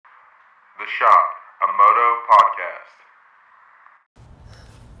The Shop, a Moto podcast.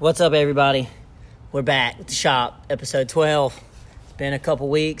 What's up, everybody? We're back at the shop, episode 12. It's been a couple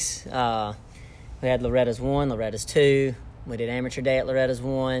weeks. We had Lorettas 1, Lorettas 2. We did amateur day at Lorettas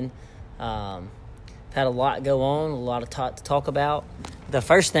 1. Had a lot go on, a lot of to talk about. The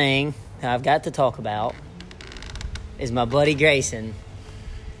first thing that I've got to talk about is my buddy Grayson,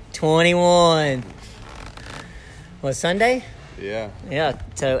 21. Was Sunday? Yeah,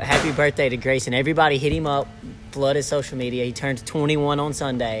 so happy birthday to Grayson. Everybody hit him up, flood his social media. He turned 21 on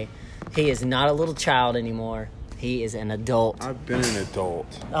Sunday. He is not a little child anymore. He is an adult. I've been an adult.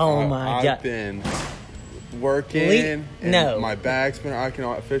 Oh, my God. I've been working. No. My back's been, I can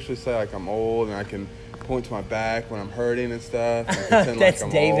officially say like I'm old and I can point to my back when I'm hurting and stuff. And pretend That's like I'm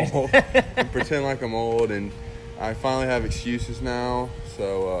David. old. And pretend like I'm old, and I finally have excuses now.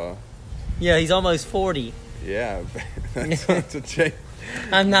 So, Yeah, he's almost 40. yeah, that's a change.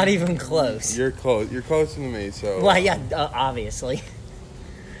 I'm not even close. You're close. You're closer to me. So. Well, yeah, obviously.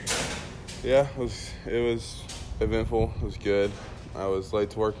 Yeah, it was eventful. It was good. I was late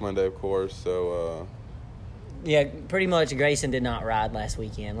to work Monday, of course. So. Yeah, pretty much Grayson did not ride last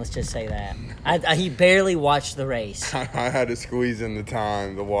weekend. Let's just say that. He barely watched the race. I had to squeeze in the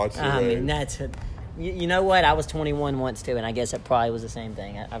time to watch the race. I mean, you know what? I was 21 once, too, and I guess it probably was the same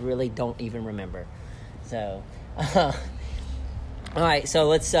thing. I really don't even remember. So, all right, so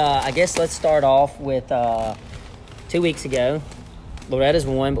let's start off with 2 weeks ago. Loretta's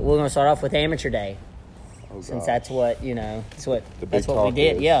won, but we're going to start off with amateur day. Oh, since gosh. that's what, that's what we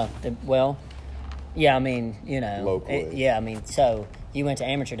did. Is. Yeah, yeah, I mean, Locally. So you went to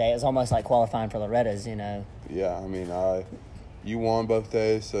amateur day. It was almost like qualifying for Loretta's, Yeah, I mean, you won both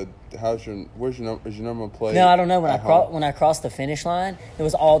days. So is your number plate? No, I don't know. When I crossed the finish line, there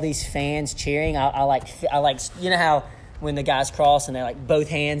was all these fans cheering. I like you know how when the guys cross and they're like both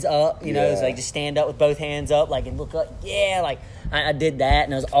hands up, Yeah. so they just stand up with both hands up, like and look up. Yeah, like I did that,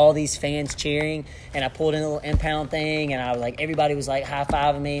 and there was all these fans cheering, and I pulled in a little impound thing, and I was like, everybody was like high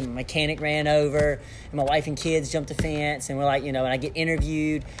fiving me. My mechanic ran over, and my wife and kids jumped the fence, and we're like, and I get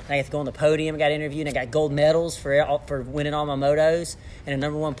interviewed, and I get to go on the podium. I got interviewed, and I got gold medals for winning all my motos and a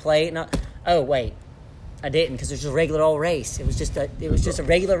number one plate. And oh wait, I didn't, because it was just a regular old race. It was just a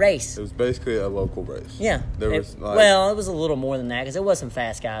regular race. It was basically a local race. Yeah. It was a little more than that, because there was some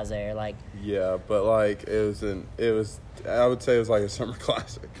fast guys there. Like, yeah, but like I would say it was like a summer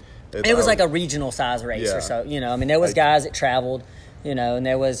classic. It was like a regional size race or so. There was guys that traveled, and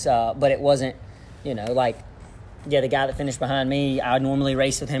there was, but it wasn't, the guy that finished behind me, I normally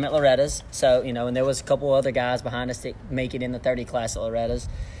race with him at Loretta's. So, and there was a couple other guys behind us that make it in the 30 class at Loretta's.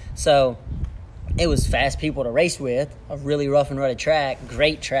 So it was fast people to race with, a really rough and rutted track,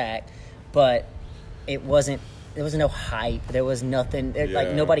 great track, but there was no hype. There was nothing.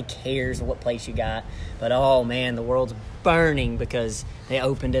 Like, nobody cares what place you got. But, oh, man, the world's burning because they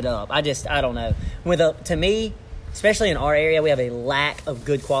opened it up. I don't know. To me, especially in our area, we have a lack of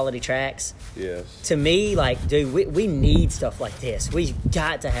good quality tracks. Yes. To me, like, dude, we need stuff like this. We've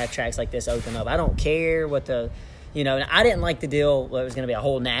got to have tracks like this open up. I don't care what and I didn't like the deal where it was going to be a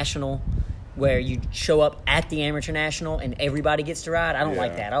whole national where you show up at the amateur national and everybody gets to ride. I don't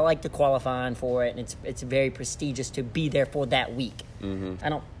like that. I like the qualifying for it, and it's very prestigious to be there for that week. Mm-hmm. I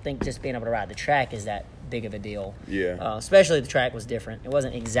don't think just being able to ride the track is that big of a deal. Yeah. Especially the track was different. It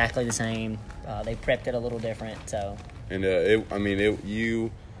wasn't exactly the same. They prepped it a little different. So. And it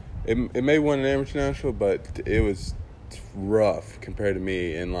may win an amateur national, but it was rough compared to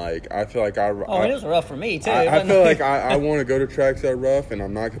me, and like I feel like it was rough for me too. I feel like I want to go to tracks that are rough, and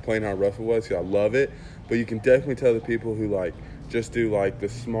I'm not complaining how rough it was because I love it, but you can definitely tell the people who like just do like the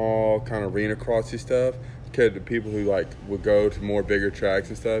small kind of arena crossy stuff compared to people who like would go to more bigger tracks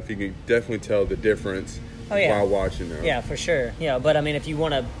and stuff. You can definitely tell the difference while watching them. Yeah, for sure. Yeah, but I mean, if you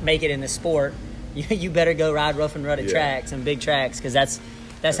want to make it in the sport, you better go ride rough and rutted tracks and big tracks, because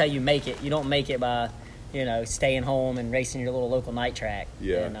that's how you make it. You don't make it by staying home and racing your little local night track.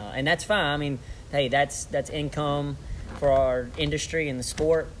 Yeah. And that's fine. I mean, hey, that's income for our industry and the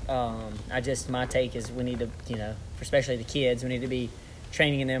sport. My take is we need to, especially the kids, we need to be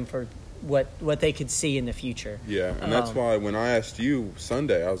training them for what they could see in the future. Yeah, and that's why when I asked you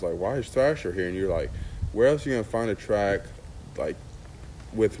Sunday, I was like, why is Thrasher here? And you're like, where else are you going to find a track like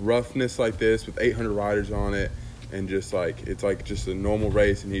with roughness like this, with 800 riders on it? And just like it's like just a normal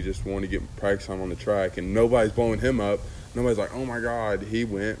race, and he just wanted to get practice on the track, and nobody's blowing him up. Nobody's like, oh my God, he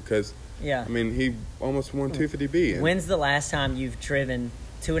went, because I mean he almost won 250B. When's the last time you've driven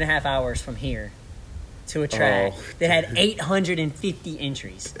 2.5 hours from here to a track that had 850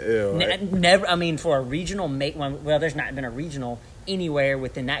 entries? Ew, Never. I mean, for a regional well, there's not been a regional anywhere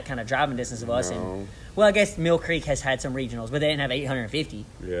within that kind of driving distance of us. No. And well, I guess Mill Creek has had some regionals, but they didn't have 850.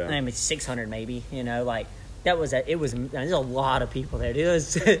 Yeah. I mean, 600 maybe. You know, like there's a lot of people there. Dude. It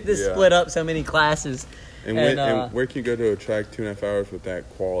was this split up so many classes. And where can you go to a track 2.5 hours with that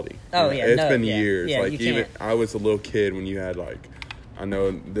quality? Oh, It's been yeah. years. Yeah, like, you even can't. I was a little kid when you had, like, I know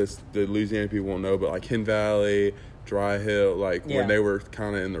the Louisiana people won't know, but, like, Hen Valley, Dry Hill, like, when they were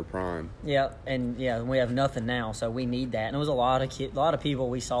kind of in their prime. Yeah, and, we have nothing now, so we need that. And it was a lot of people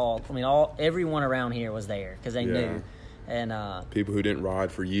we saw. I mean, everyone around here was there because they knew. And people who didn't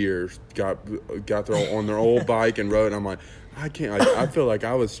ride for years got on their old bike and rode, and I'm like, I can't. Like, I feel like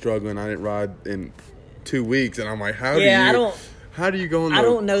I was struggling. I didn't ride in 2 weeks, and I'm like, how do you go on? I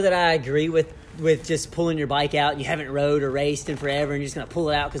don't know that I agree with just pulling your bike out. You haven't rode or raced in forever, and you're just gonna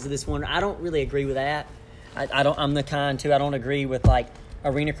pull it out because of this one. I don't really agree with that. I'm the kind too. I don't agree with like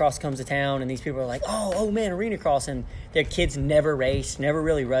arena cross comes to town, and these people are like, oh man, arena cross, and their kids never raced, never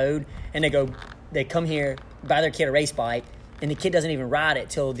really rode, and they come here, buy their kid a race bike, and the kid doesn't even ride it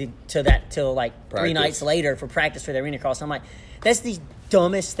till like practice. 3 nights later for practice for the arena cross. And I'm like, that's the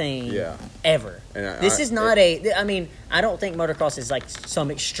dumbest thing ever. And this is not I mean, I don't think motocross is like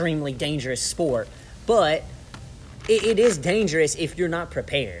some extremely dangerous sport, but it is dangerous if you're not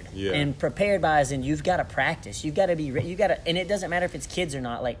prepared. Yeah. And prepared by as in you've got to practice. You've got to be and it doesn't matter if it's kids or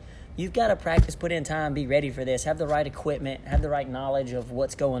not. Like, you've got to practice, put in time, be ready for this, have the right equipment, have the right knowledge of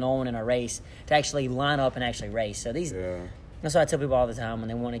what's going on in a race to actually line up and actually race. So that's what I tell people all the time when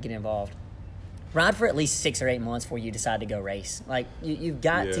they want to get involved. Ride for at least 6 or 8 months before you decide to go race. Like, you've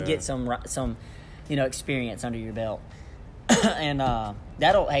got to get some experience under your belt. And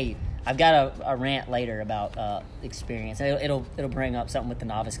I've got a rant later about experience. It'll bring up something with the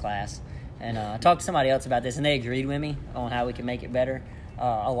novice class. And I talked to somebody else about this, and they agreed with me on how we can make it better.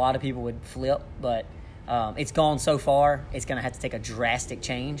 A lot of people would flip, but it's gone so far, it's going to have to take a drastic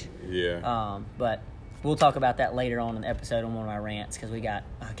change. Yeah. But we'll talk about that later on in the episode on one of my rants because I got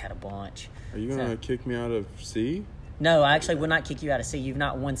a bunch. Are you going to kick me out of C? No, I actually would not kick you out of C. You've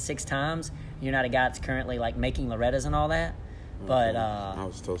not won 6 times. You're not a guy that's currently like making Lorettas and all that. But I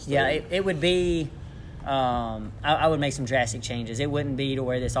was still it would be. I would make some drastic changes. It wouldn't be to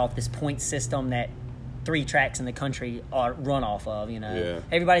where this point system that 3 tracks in the country are run off of.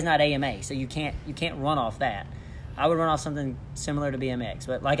 Everybody's not AMA, so you can't run off that. I would run off something similar to BMX,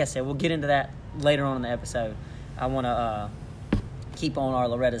 but like I said, we'll get into that later on in the episode. I want to keep on our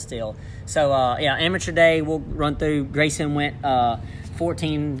Lorettas still. So amateur day we'll run through. Grayson went 14-9 for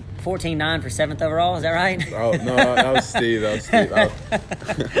 7th overall. Is that right? Oh no, that was Steve.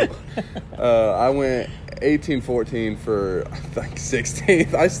 I went 18-14 for like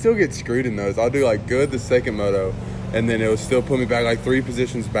 16th. I still get screwed in those. I'll do like good the second moto, and then it'll still put me back like 3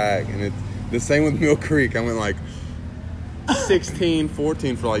 positions back. And it's the same with Mill Creek. I went like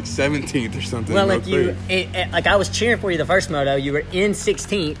 16-14 for like 17th or something. Well, like I was cheering for you the first moto, you were in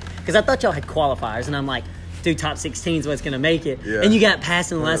 16th because I thought y'all had qualifiers, and I'm like, dude, top 16 is what's gonna make it. Yeah. And you got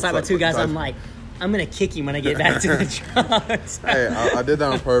passed in the last lap by 2 guys. I'm like, I'm gonna kick you when I get back to the trucks. Hey, I did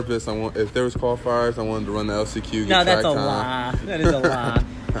that on purpose. If there was qualifiers, I wanted to run the LCQ. No, that's a lie. That is a lie.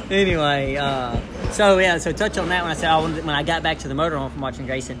 Anyway, so touch on that when I said when I got back to the motorhome from watching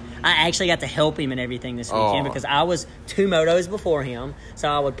Grayson, I actually got to help him and everything this weekend because I was 2 motos before him. So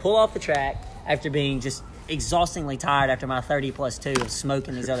I would pull off the track after being just exhaustingly tired after my 30+2 of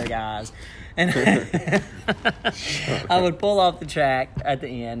smoking these other guys. And I would pull off the track at the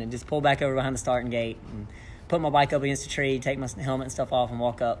end and just pull back over behind the starting gate and put my bike up against a tree, take my helmet and stuff off, and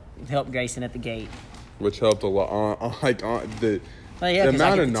walk up and help Grayson at the gate. Which helped a lot. The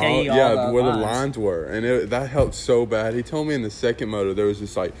amount of knowledge, where the lines were, and that helped so bad. He told me in the second moto there was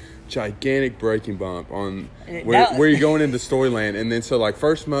this like gigantic braking bump on where you're going into Storyland, and then so like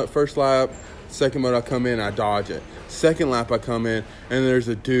first lap, second moto I come in, I dodge it. Second lap I come in, and there's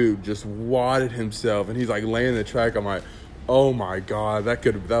a dude just wadded himself, and he's like laying the track. I'm like, oh my god, that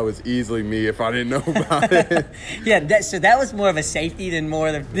was easily me if I didn't know about it. Yeah, that was more of a safety than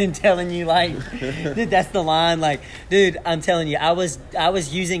telling you like, dude, that's the line. Like, dude, I'm telling you, I was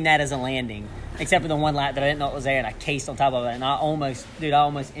using that as a landing, except for the one lap that I didn't know it was there, and I cased on top of it, and I almost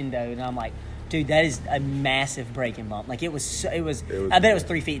endoed, and I'm like, dude, that is a massive braking bump. Like, it was I bet it was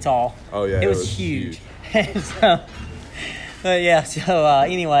 3 feet tall. Oh yeah, it was huge.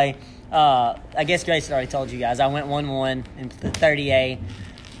 Anyway. I guess Grayson already told you guys. I went 1-1 into the 30A.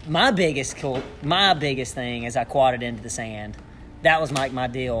 My biggest thing is I quadded into the sand. That was my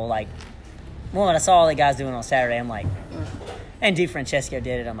deal. Like, when I saw all the guys doing it on Saturday, I'm like, and DiFrancesco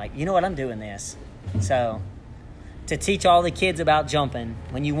did it. I'm like, you know what? I'm doing this. So, to teach all the kids about jumping,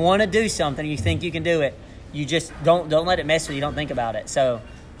 when you want to do something, you think you can do it, you just don't let it mess with you. Don't think about it. So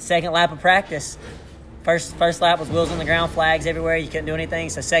second lap of practice, first lap was wheels on the ground, flags everywhere. You couldn't do anything.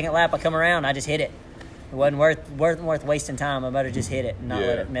 So second lap, I come around, I just hit it. It wasn't worth wasting time. I better just hit it and not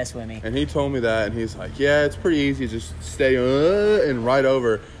let it mess with me. And he told me that, and he's like, yeah, it's pretty easy. Just stay and right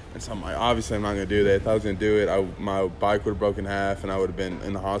over. And so I'm like, obviously I'm not going to do that. If I was going to do it, my bike would have broken half, and I would have been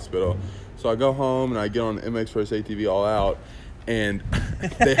in the hospital. So I go home, and I get on MX First ATV All Out, and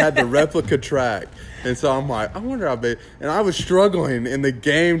they had the replica track. And so I'm like, I wonder how big. And I was struggling in the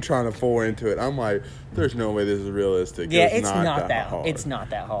game trying to fall into it. I'm like, there's no way this is realistic. Yeah, it's not that hard. It's not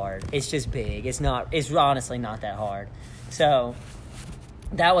that hard. It's just big. It's honestly not that hard. So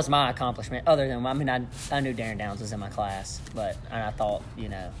that was my accomplishment. Other than, I knew Darren Downs was in my class, but I thought,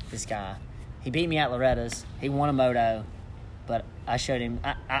 this guy, he beat me at Lorettas. He won a moto, but I showed him.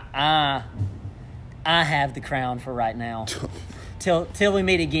 I have the crown for right now. Till we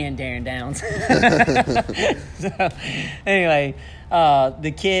meet again, Darren Downs. So, anyway,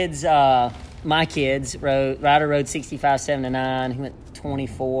 the kids, my kids, Ryder rode 65.7-9. He went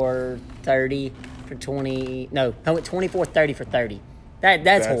 24.30 for 20. No, I went 24.30 for 30.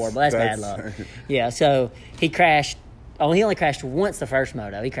 That's horrible. That's bad luck. Yeah, so he crashed. Oh, he only crashed once the first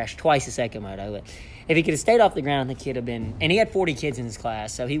moto. He crashed twice the second moto. But if he could have stayed off the ground, I think he'd have been. And he had 40 kids in his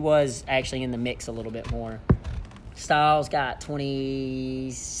class, so he was actually in the mix a little bit more. Styles got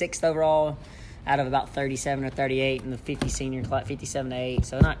 26th overall out of about 37 or 38 in the 50 senior class, 57-8.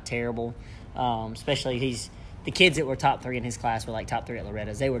 So not terrible. Especially the kids that were top 3 in his class were like top 3 at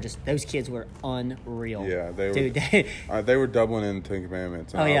Loretta's. Those kids were unreal. Yeah, they Dude, were. They were doubling in the Ten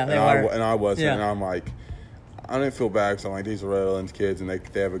Commandments. And they were. And I wasn't. Yeah. And I'm like, I didn't feel bad because I'm like, these are Loretta's kids and they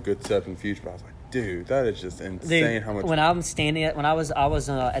have a good step in the future. But I was like, dude, that is just insane how much. When I was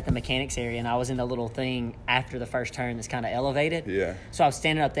at the mechanics area, and I was in the little thing after the first turn that's kind of elevated. Yeah. So I was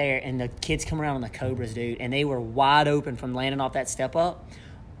standing up there, and the kids come around on the Cobras, dude, and they were wide open from landing off that step up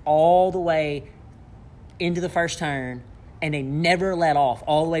all the way into the first turn, and they never let off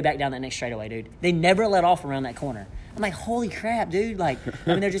all the way back down that next straightaway, dude. They never let off around that corner. I'm like, holy crap, dude! Like,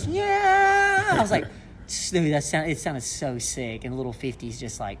 they're just I was like, dude, it sounded so sick, and the little 50s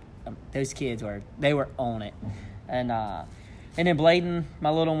just like. Those kids were on it, and then Bladen, my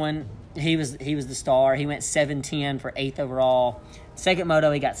little one, he was the star. He went 7:10 for 8th overall. Second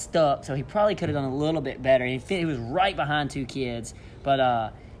moto, he got stuck, so he probably could have done a little bit better. He was right behind 2 kids,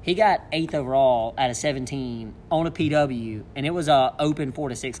 but he got 8th overall out of 17 on a PW, and it was a open 4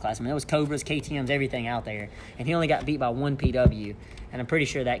 to 6 class. I mean, it was Cobras, KTMs, everything out there, and he only got beat by 1 PW. And I'm pretty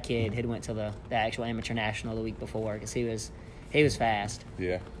sure that kid had went to the actual amateur national the week before because he was fast.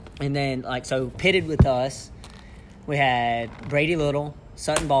 Yeah. And then, so pitted with us, we had Brady Little,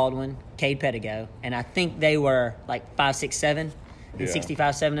 Sutton Baldwin, Cade Pedigo, and I think they were 5, 6, 7, and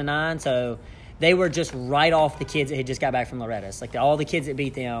 65.7-9. So they were just right off the kids that had just got back from Lorettas. All the kids that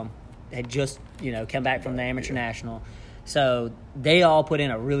beat them had just, come back from the amateur national. So they all put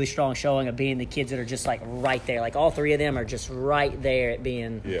in a really strong showing of being the kids that are just right there. All 3 of them are just right there at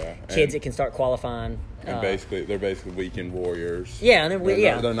being kids that can start qualifying. And they're basically weekend warriors. Yeah, and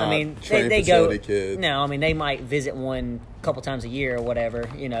they're not they go. Kids. No, they might visit one couple times a year or whatever,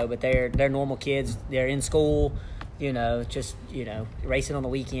 but they're normal kids. They're in school, just racing on the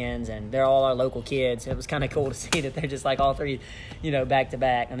weekends, and they're all our local kids. It was kind of cool to see that they're just all 3, back to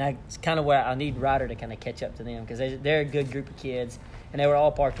back, and that's kind of where I need Ryder to kind of catch up to them because they're a good group of kids, and they were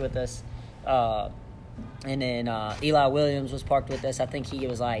all parked with us. And then Eli Williams was parked with us. I think he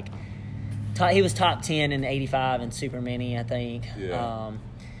was he was top 10 in the 85 and Super Mini, I think. Yeah.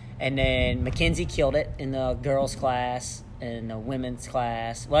 And then Mackenzie killed it in the girls' class and the women's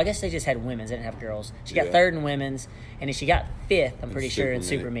class. Well, I guess they just had women's. They didn't have girls. She got 3rd in women's, and then she got 5th, I'm pretty sure, in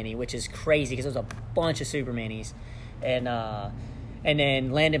Super Mini, which is crazy because there was a bunch of Super Minis. And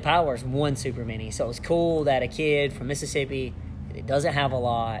then Landon Powers won Super Mini. So it was cool that a kid from Mississippi that doesn't have a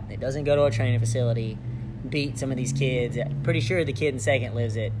lot, that doesn't go to a training facility, beat some of these kids. I'm pretty sure the kid in second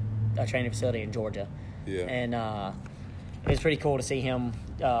lives at a training facility in Georgia. Yeah. And it was pretty cool to see him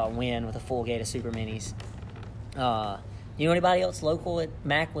win with a full gate of Super Minis. You know anybody else local?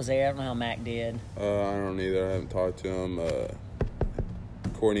 Mac was there. I don't know how Mac did. I don't either. I haven't talked to him.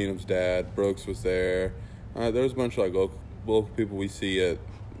 Corey Needham's dad, Brooks, was there. There was a bunch of local people we see at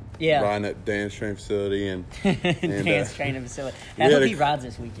riding at Dan's training facility and Dan's training facility. I hope he rides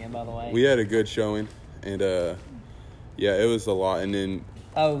this weekend, by the way. We had a good showing, and it was a lot. And then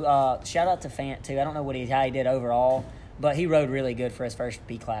shout out to Fant too. I don't know how he did overall, but he rode really good for his first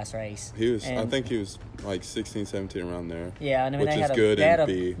B class race. I think he was 16, 17 around there. Yeah, which is good. They had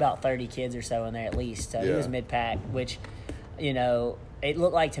about 30 kids or so in there at least. So he was mid pack, which it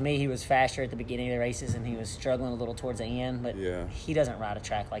looked like to me he was faster at the beginning of the races and he was struggling a little towards the end. But he doesn't ride a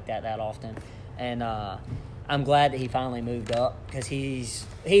track like that often. And I'm glad that he finally moved up because he's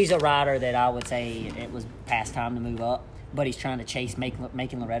a rider that I would say it was past time to move up. But he's trying to chase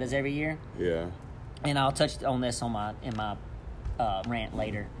making Lorettas every year. Yeah. And I'll touch on this in my rant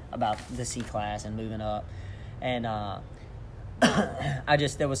later about the C class and moving up. And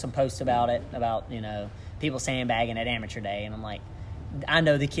there was some posts about it, about, people sandbagging at amateur day. And I'm like, I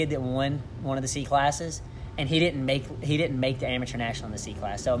know the kid that won one of the C classes, and he didn't make the amateur national in the C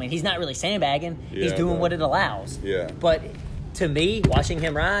class. So, I mean, he's not really sandbagging. He's doing what it allows. Yeah. But to me, watching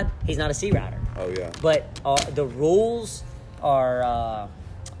him ride, he's not a C rider. Oh, yeah. But the rules are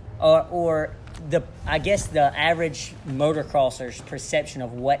I guess the average motocrosser's perception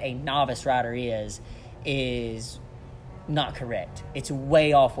of what a novice rider is not correct. It's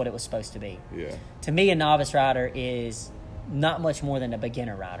way off what it was supposed to be. Yeah. To me, a novice rider is not much more than a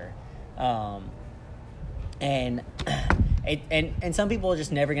beginner rider. And some people are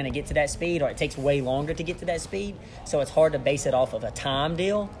just never going to get to that speed, or it takes way longer to get to that speed. So it's hard to base it off of a time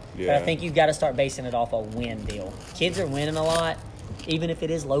deal. Yeah. But I think you've got to start basing it off a win deal. Kids are winning a lot, even if it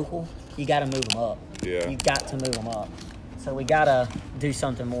is local. You got to move them up. Yeah. You got to move them up. So we got to do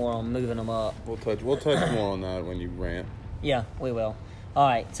something more on moving them up. We'll touch more on that when you rant. Yeah, we will. All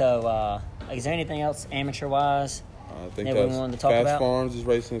right. So is there anything else amateur-wise? I think that we wanted to talk about? Fast Farms is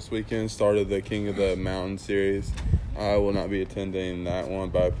racing this weekend. Started the King of the Mountain series. I will not be attending that one,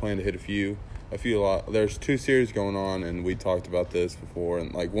 but I plan to hit a few. There's 2 series going on, and we talked about this before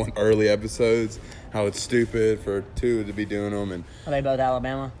in like one early episodes, how it's stupid for 2 to be doing them. And are they both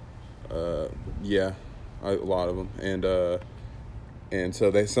Alabama? Yeah, a lot of them, and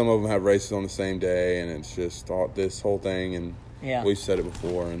so some of them have races on the same day, and it's just this whole thing. And we've said it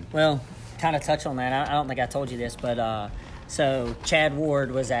before. And well, kind of touch on that. I don't think I told you this, but so Chad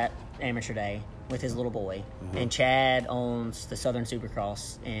Ward was at Amateur Day with his little boy, and Chad owns the Southern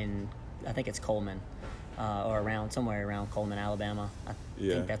Supercross in, I think it's Coleman, or somewhere around Coleman, Alabama. I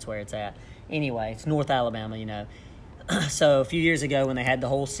think that's where it's at. Anyway, it's North Alabama, So a few years ago when they had the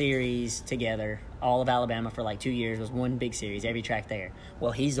whole series together, all of Alabama for like 2 years was one big series, every track there.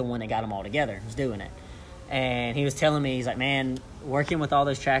 Well, he's the one that got them all together, was doing it. And he was telling me, he's like, man, working with all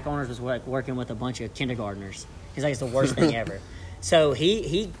those track owners was like working with a bunch of kindergartners. He's like, it's the worst thing ever. So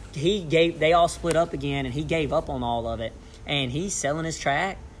they all split up again, and he gave up on all of it. And he's selling his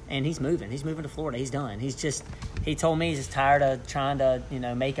track, and he's moving. He's moving to Florida. He's done. He told me he's just tired of trying to,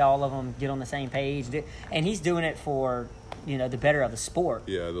 make all of them get on the same page. And he's doing it for, the better of the sport.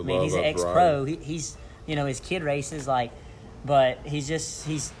 Yeah, he's an ex-pro. He's, his kid races, but he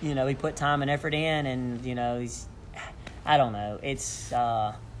put time and effort in, and, I don't know. It's,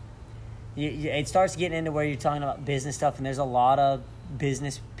 it starts getting into where you're talking about business stuff, and there's a lot of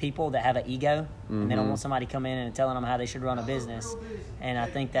business people that have an ego, and they don't want somebody come in and telling them how they should run a business. And I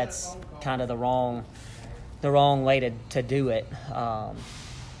think that's kind of the wrong way to do it.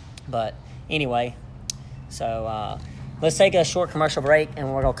 But anyway, so let's take a short commercial break,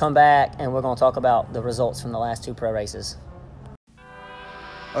 and we're going to come back, and we're going to talk about the results from the last 2 pro races.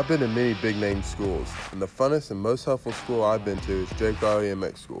 I've been to many big-name schools, and the funnest and most helpful school I've been to is Jake Riley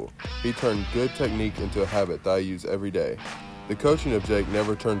MX School. He turned good technique into a habit that I use every day. The coaching of Jake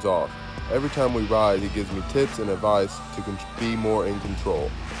never turns off. Every time we ride, he gives me tips and advice to be more in control,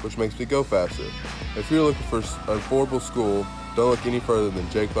 which makes me go faster. If you're looking for an affordable school, don't look any further than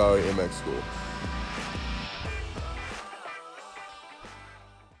Jake Riley MX School.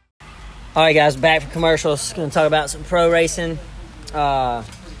 All right, guys, back for commercials. Going to talk about some pro racing.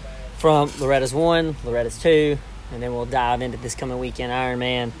 From Lorettas 1, Lorettas 2, and then we'll dive into this coming weekend,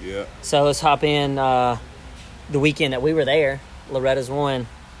 Ironman. Yeah. So let's hop in the weekend that we were there, Lorettas 1,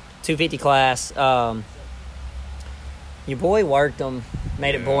 250 class. Your boy worked them,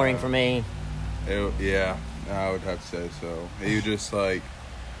 made it boring for me. I would have to say so. He just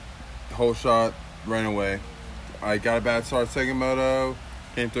whole shot, ran away. I got a bad start, second moto,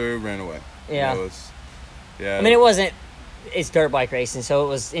 came through, ran away. Yeah. I mean, it wasn't. It's dirt bike racing, so it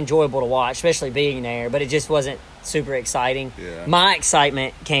was enjoyable to watch, especially being there, but it just wasn't super exciting. Yeah. My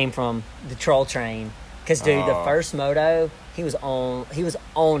excitement came from the troll train because, dude, the first moto, he was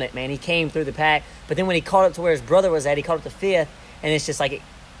on it, man. He came through the pack, but then when he caught up to where his brother was at, he caught up to 5th, and it's just like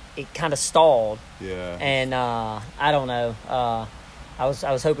it kind of stalled. Yeah. And I don't know. I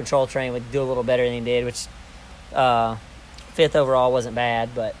was hoping troll train would do a little better than he did, which 5th overall wasn't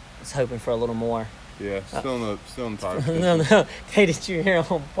bad, but I was hoping for a little more. Yeah, still in the top. No. Hey, did you hear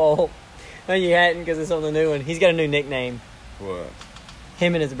on Bolt? No, you hadn't because it's on the new one. He's got a new nickname. What?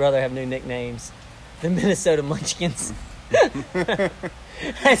 Him and his brother have new nicknames. The Minnesota Munchkins. They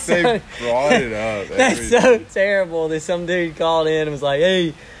brought it up. That's so terrible that some dude called in and was like,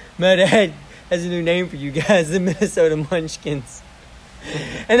 hey, my dad has a new name for you guys, the Minnesota Munchkins.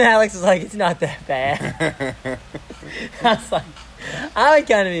 And Alex was like, it's not that bad. I was like, I would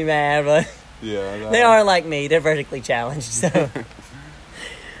kind of be mad, but they are like me. They're vertically challenged. So,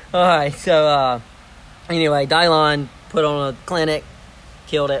 all right. So, anyway, Dylon put on a clinic,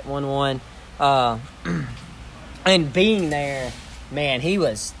 killed it, 1-1. And being there, man, he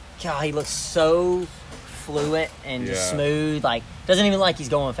looks so fluent and just smooth. Like, doesn't even like he's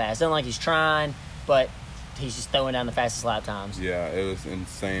going fast. Doesn't like he's trying, but he's just throwing down the fastest lap times. Yeah, it was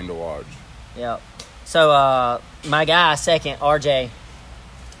insane to watch. Yep. So, my guy, second, RJ.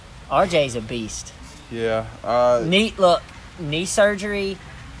 RJ's a beast. Yeah. Knee surgery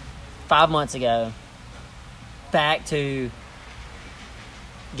 5 months ago. Back to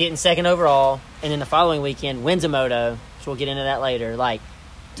getting second overall. And then the following weekend, wins a moto. So we'll get into that later. Like,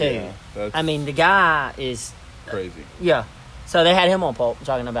 dude. Yeah, I mean, the guy is... crazy. Yeah. So they had him on Pulp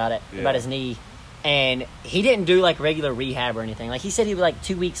talking about it, about his knee. And he didn't do, like, regular rehab or anything. Like, he said he was, like,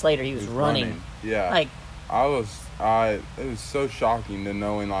 2 weeks later he was running. Yeah. Like... it was so shocking to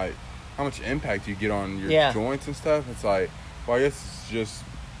knowing, like, how much impact you get on your joints and stuff. It's like, well, I guess it's just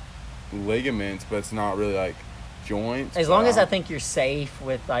ligaments, but it's not really, like, joints. As long as I think you're safe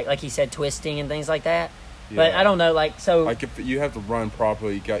with, like he said, twisting and things like that. Yeah. But I don't know, like, so... Like, if you have to run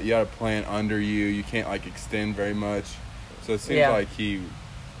properly, you got to plant under you. You can't, like, extend very much. So it seems like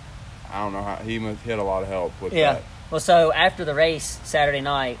I don't know how... He had a lot of help with that. Well, so after the race Saturday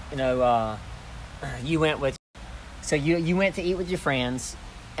night, you went with... So you went to eat with your friends,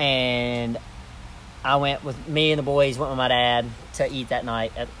 and I went with... Me and the boys went with my dad to eat that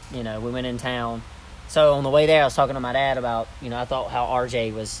night. We went in town. So on the way there, I was talking to my dad about, I thought how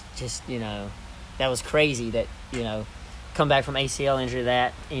RJ was just, that was crazy that, come back from ACL injury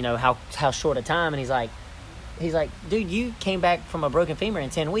that, how short a time. And he's like, dude, you came back from a broken femur in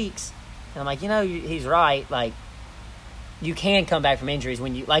 10 weeks. And I'm like, he's right. Like, you can come back from injuries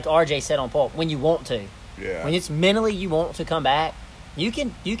when you, like RJ said on Pulp, when you want to. Yeah. When it's mentally you want to come back, you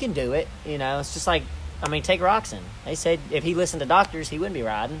can do it. It's just like, take Roxon. They said if he listened to doctors, he wouldn't be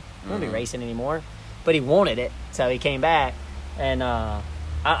riding. He wouldn't be racing anymore. But he wanted it, so he came back. And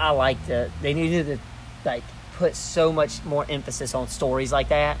I liked it. They needed to, like, put so much more emphasis on stories like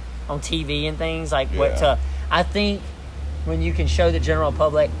that on TV and things. Like, I think when you can show the general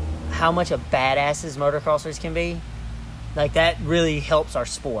public how much of badasses motocrossers can be, like, that really helps our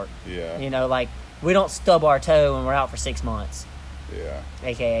sport. Yeah. Like, we don't stub our toe when we're out for 6 months. Yeah.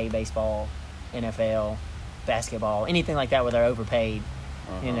 AKA baseball, NFL, basketball, anything like that where they're overpaid.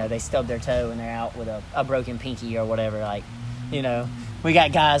 They stub their toe and they're out with a broken pinky or whatever. Like, we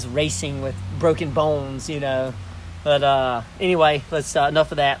got guys racing with broken bones, But anyway, let's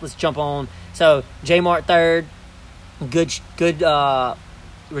enough of that. Let's jump on. So J Mart third, good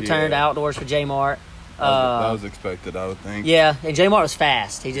return to outdoors for J Mart. That was expected, I would think. Yeah, and J Mart was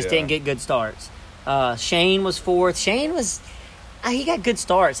fast. He just didn't get good starts. Shane was fourth. Shane was. He got good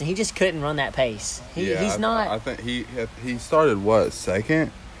starts, and he just couldn't run that pace. He's not. I think he started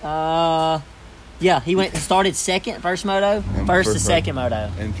second. Yeah, he started second first moto, first to second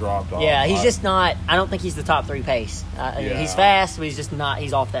moto, and dropped off. Yeah, he's just not. I don't think he's the top 3 pace. He's fast, but he's just not.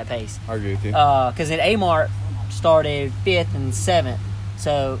 He's off that pace. I agree with you. Because in A-Mart started 5th and 7th.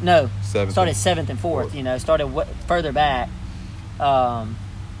 So no, 7th started 7th and 4th. Started further back, and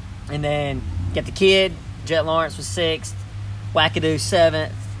then get the kid. Jet Lawrence was 6th. Wackadoo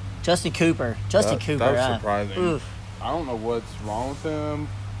 7th. Justin Cooper. That was surprising. Oof. I don't know what's wrong with him.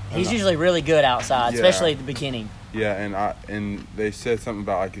 He's usually really good outside, especially at the beginning. Yeah, and they said something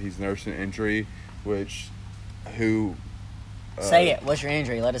about like he's nursing an injury, say it. What's your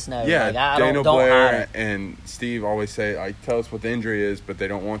injury? Let us know. Yeah, Daniel Blair and Steve always say like tell us what the injury is, but they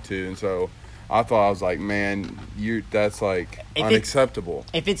don't want to, and so I was like, man, that's like unacceptable.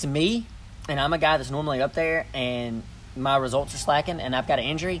 If it's me, and I'm a guy that's normally up there, and my results are slacking, and I've got an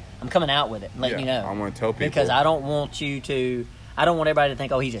injury, I'm coming out with it, letting you know. I want to tell people because I don't want I don't want everybody to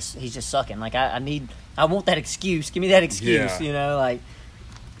think, oh, he's just sucking. Like I want that excuse. Give me that excuse. Like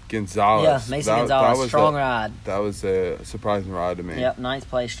Gonzalez. Yeah, Mason Gonzalez, strong ride. That was a surprising ride to me. Yep, 9th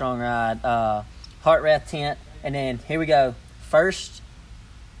place, strong ride. Hartrath 10th, and then here we go. First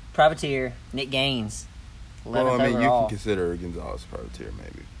privateer, Nick Gaines. 11th overall. You can consider Gonzalez privateer,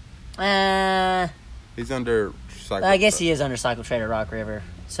 maybe. He's under Cycle. I guess he is under Cycle Trader Rock River,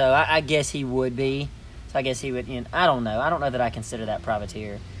 so I guess he would be. So I guess he would. I don't know. I don't know that I consider that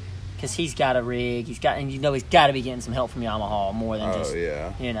privateer because he's got a rig. He's got to be getting some help from Yamaha more than just. Oh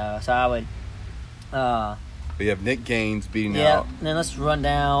yeah. So I would. But you have Nick Gaines beating Yeah, out then let's run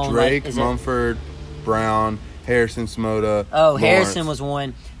down. Drake, Mumford, Brown, Harrison, Smoda. Oh, Lawrence. Harrison was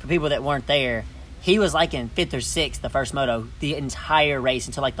one. For people that weren't there, he was like in 5th or 6th the first moto the entire race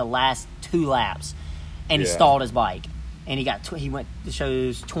until like the last 2 laps, and he stalled his bike, and he got he went to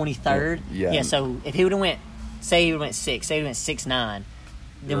shows 23rd. Yeah. So if he would have went, say he would have went 6th, say he would have went 6-9,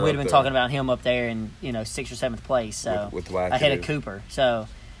 then we'd have been talking about him up there in 6th or 7th place. So with ahead of Cooper. So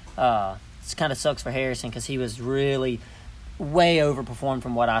it kind of sucks for Harrison because he was really way overperformed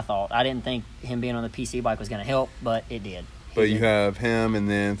from what I thought. I didn't think him being on the PC bike was going to help, but it did. But you have him, and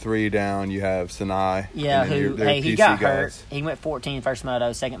then 3 down, you have Sinai. Yeah, he got hurt. He went 14 first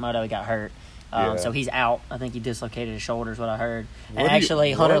moto. Second moto, he got hurt. So he's out. I think he dislocated his shoulder is what I heard. And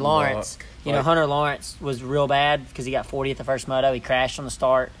actually, Hunter Lawrence, Hunter Lawrence was real bad because he got 40th the first moto. He crashed on the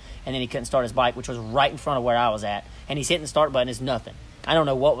start, and then he couldn't start his bike, which was right in front of where I was at. And he's hitting the start button. It's nothing. I don't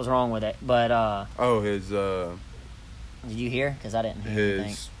know what was wrong with it, but... Did you hear? Because I didn't hear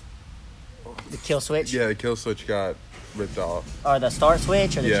anything. The kill switch? Yeah, the kill switch got ripped off. Or the start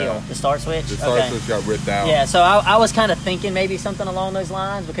switch or the kill? The start switch? The start switch got ripped out. Yeah, so I was kind of thinking maybe something along those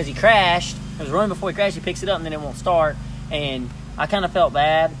lines because he crashed. He was running before he crashed. He picks it up and then it won't start. And I kind of felt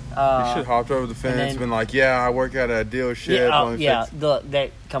bad. He should have hopped over the fence and been like, I work at a dealership.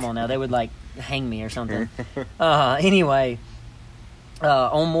 Come on now. They would, hang me or something. Anyway,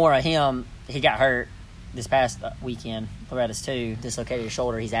 on more of him, he got hurt this past weekend. Lorettas too, dislocated his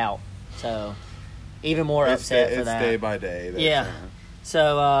shoulder. He's out. So, even more upset for that. It's day by day. Yeah.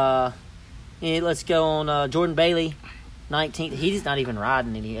 So, let's go on Jordan Bailey, 19th. He's not even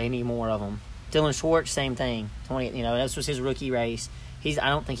riding any more of them. Dylan Schwartz, same thing. 20. This was his rookie race. I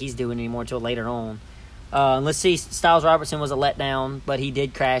don't think he's doing anymore until later on. Let's see. Styles Robertson was a letdown, but he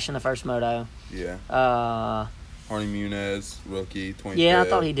did crash in the first moto. Yeah. Arnie Muniz, rookie, 25th. Yeah, I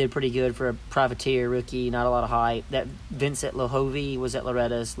thought he did pretty good for a privateer rookie. Not a lot of hype. That Vincent Lahovey was at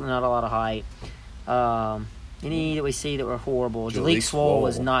Lorettas. Not a lot of hype. Any that we see that were horrible. Jalik Swoll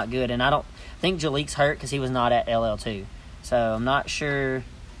was not good, and I think Jalik's hurt because he was not at LL2. So I'm not sure.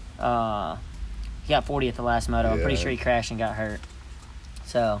 He got 40th the last moto. I'm pretty sure he crashed and got hurt.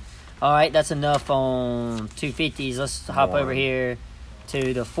 So, all right, that's enough on 250s. Let's hop over here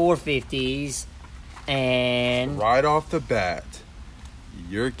to the 450s. And right off the bat,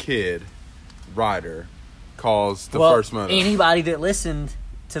 your kid, Ryder, calls the first moto. Anybody that listened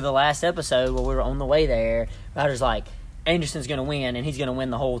to the last episode while we were on the way there, Ryder's like, Anderson's going to win, and he's going to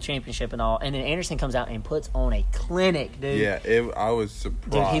win the whole championship and all. And then Anderson comes out and puts on a clinic, dude. Yeah, I was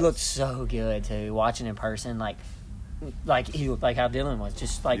surprised. Dude, he looked so good, too, watching in person. Like he looked like how Dylan was,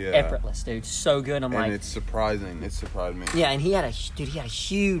 just effortless, dude. So good. And it's surprising. It surprised me. Yeah, and he had a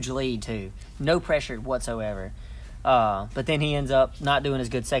huge lead too. No pressure whatsoever. But then he ends up not doing as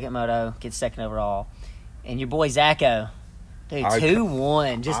good second moto, gets second overall. And your boy Zacho, dude,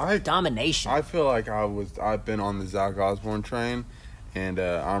 2-1, just domination. I feel like I've been on the Zach Osborne train, and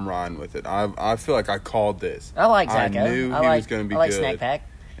I'm riding with it. I feel like I called this. I like Zacho. I knew he was going to be good. I like Snack Pack.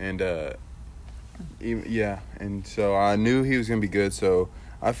 And and so I knew he was going to be good, so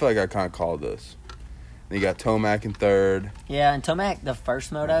I feel like I kind of called this. Then you got Tomac in third. Yeah, and Tomac, the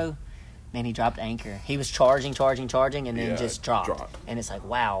first moto, man, he dropped anchor. He was charging, and then just dropped. And it's like,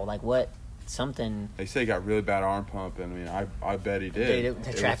 wow, like what? Something. They say he got really bad arm pump, and I mean, I bet he did. Dude,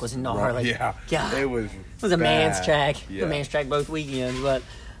 the track was gnarly. Yeah. God. It was a man's track. Yeah. A man's track both weekends. But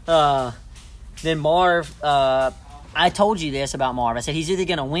then Marv, I told you this about Marv. I said he's either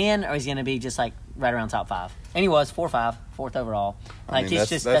going to win or he's going to be just like right around top 5. And he was 4-5, 4th overall. Like,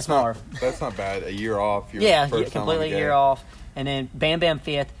 that's Marv. That's not bad. A year off. Completely a year off. And then Bam Bam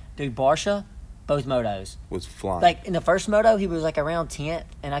 5th. Dude, Barsha, both motos. Was flying. Like, in the first moto, he was like around 10th.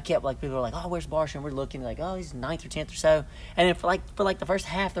 And I kept, people were like, oh, where's Barsha? And we're looking like, oh, he's 9th or 10th or so. And then for the first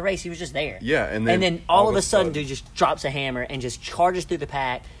half of the race, he was just there. Yeah. And then all of a sudden, dude just drops a hammer and just charges through the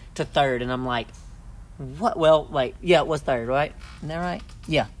pack to 3rd. And I'm like, what? Well, it was 3rd, right? Isn't that right?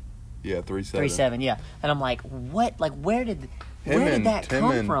 Yeah. Yeah, 3-7. 3-7, yeah. And I'm like, what? Like, where did that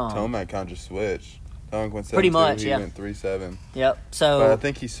come from? Tomac kind of just switched. Tomac went 7-2. Pretty much, he went 3-7. Yep. So but I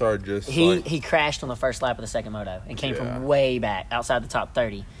think he started he crashed on the first lap of the second moto and came from way back outside the top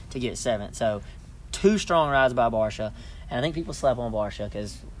 30 to get 7th. So 2 strong rides by Barsha, and I think people slept on Barsha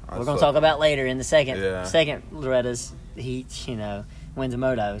because we're going to talk about later in the second Lorettas. He wins a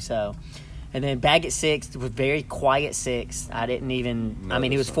moto. So. And then Baggett 6th was very quiet 6th. I didn't even –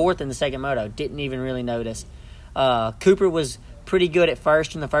 he was 4th in the second moto. Didn't even really notice. Cooper was pretty good at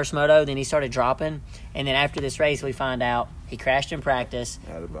first in the first moto. Then he started dropping. And then after this race, we find out he crashed in practice,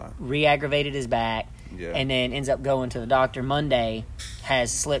 re-aggravated his back, and then ends up going to the doctor Monday,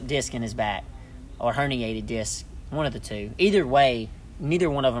 has slipped disc in his back. or herniated disc, one of the two. Either way, neither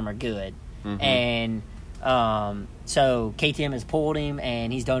one of them are good. Mm-hmm. And so KTM has pulled him,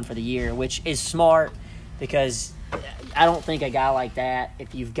 and he's done for the year, which is smart because I don't think a guy like that,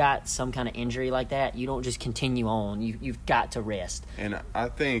 if you've got some kind of injury like that, you don't just continue on. You've got to rest. And I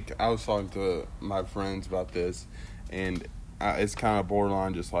think I was talking to my friends about this, and it's kind of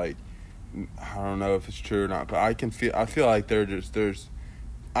borderline, just like, I don't know if it's true or not, but I feel like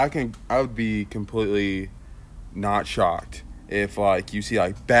I would be completely not shocked if, like, you see,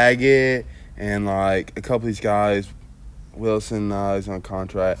 like, Baggett and, like, a couple of these guys, Wilson is on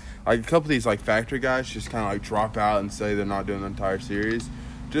contract, like, a couple of these, like, factory guys just kind of, like, drop out and say they're not doing the entire series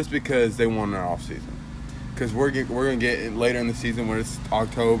just because they want an off season. Because we're going to get later in the season when it's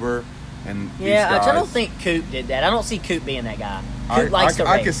October, and I don't think Coop did that. I don't see Coop being that guy. Coop likes to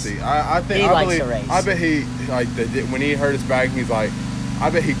race. I can see. I think he likes to race. I bet he, like, when he hurt his back, he's like, I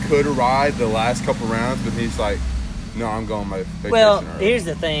bet he could ride the last couple rounds, but he's like, no, I'm going my vacation. Well, early. Here's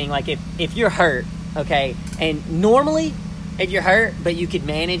the thing. Like, if you're hurt, okay, and normally if you're hurt, but you could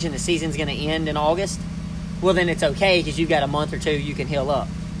manage and the season's going to end in August, well, then it's okay because you've got a month or two you can heal up.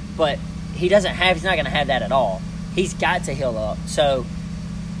 But he's not going to have that at all. He's got to heal up. So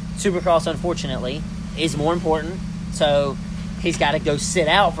Supercross, unfortunately, is more important. So he's got to go sit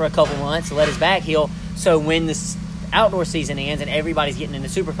out for a couple months to let his back heal. So when this outdoor season ends and everybody's getting into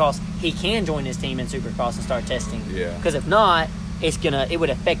Supercross, he can join his team in Supercross and start testing. Yeah. Because if not, it would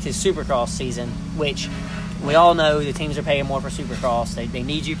affect his Supercross season, which we all know the teams are paying more for Supercross. They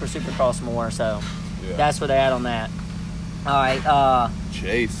need you for Supercross more, so that's where they're at on that. All right.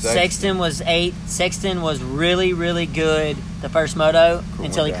 Chase Sexton was 8. Sexton was really, really good the first moto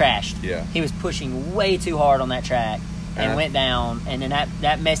until he crashed. Yeah. He was pushing way too hard on that track and went down, and then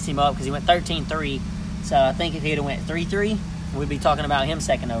that messed him up because he went 13.3. So I think if he'd have went 3.3, we'd be talking about him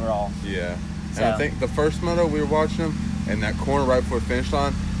second overall. Yeah. And I think the first moto we were watching him, in that corner right before the finish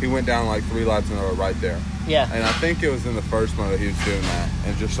line, he went down like 3 laps in a row right there. Yeah. And I think it was in the first moto he was doing that.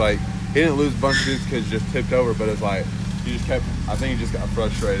 And just like, he didn't lose a bunch of dudes because he just tipped over, but it's like, I think he just got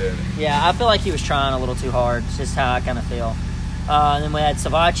frustrated. Yeah, I feel like he was trying a little too hard. It's just how I kind of feel. Then we had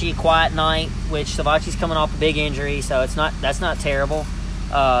Savacci, quiet night, which Savacci's coming off a big injury, so that's not terrible.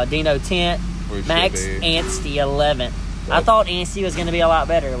 Dino 10th, Max Anstey 11th. I thought Anstey was going to be a lot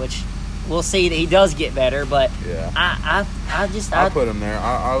better, which we'll see that he does get better, but I put him there.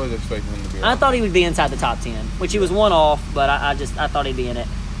 I was expecting him to be. I thought he would be inside the top 10, which he was one off, but I thought he'd be in it.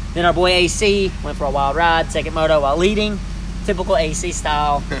 Then our boy AC went for a wild ride, second moto while leading, typical AC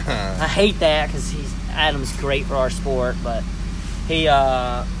style. I hate that because Adam's great for our sport, but he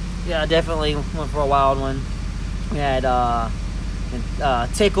definitely went for a wild one. We had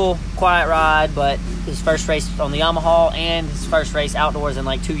Tickle, quiet ride, but his first race on the Yamaha and his first race outdoors in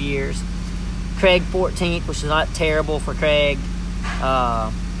like 2 years. Craig 14th, which is not terrible for Craig.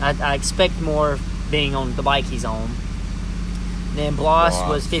 I expect more being on the bike he's on. Then Bloss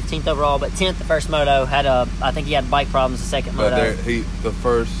was 15th overall, but 10th the first moto. I think he had bike problems the second moto. The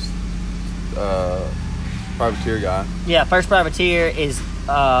first privateer guy. Yeah, first privateer is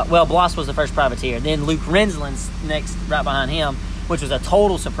Bloss was the first privateer. Then Luke Rensland's next, right behind him, which was a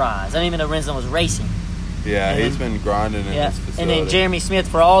total surprise. I didn't even know Rensland was racing. Yeah, he's been grinding in his facility. And then Jeremy Smith,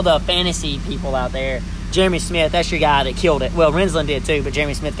 for all the fantasy people out there, Jeremy Smith, that's your guy that killed it. Well, Rensland did too, but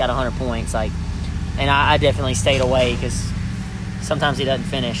Jeremy Smith got 100 points. And I definitely stayed away because sometimes he doesn't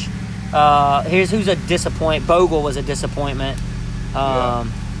finish. Here's who's a disappointment. Bogle was a disappointment.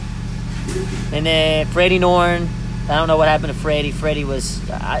 And then Freddie Norn. I don't know what happened to Freddie.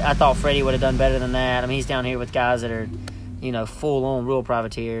 I thought Freddie would have done better than that. I mean, he's down here with guys that are, full-on real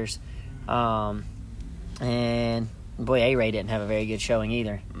privateers. And boy, A-Ray didn't have a very good showing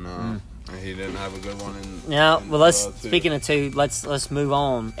either. No, he didn't have a good one in. No, well, speaking of two, let's move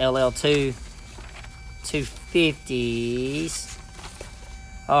on. LL2, 250s.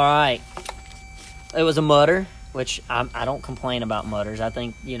 All right, it was a mutter, which I don't complain about mutters. I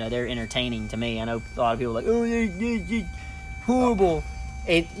think they're entertaining to me. I know a lot of people are like, oh, they're horrible.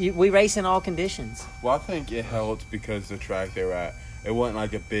 We race in all conditions. Well, I think it helped because the track they were at, it wasn't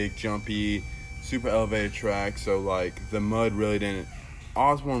like a big jumpy, super elevated track, so like the mud really didn't.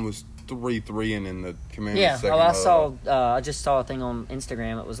 Osborne was 3-3 and in the Commanders second. I just saw a thing on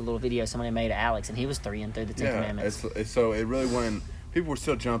Instagram. It was a little video somebody made of Alex, and he was 3 through the Ten Commandments. So it really wasn't. People were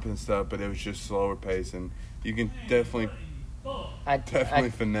still jumping and stuff, but it was just slower pace, and you can definitely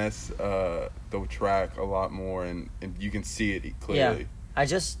finesse the track a lot more, and you can see it clearly. Yeah, I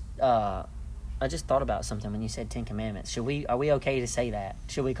just I just thought about something when you said 10 Commandments. Are we okay to say that?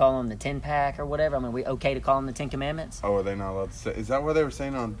 Should we call them the 10-pack or whatever? I mean, are we okay to call them the 10 Commandments? Oh, are they not allowed to say? Is that what they were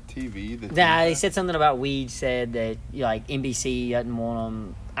saying on TV? Nah, they said something about weed. Said that like NBC doesn't want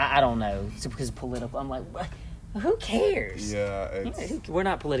them. I don't know. It's because of political. I'm like, what? Who cares? Yeah, we're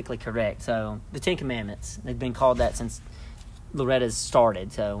not politically correct. So the 10 Commandments. They've been called that since Lorettas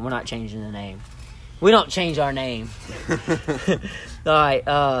started. So we're not changing the name. We don't change our name. All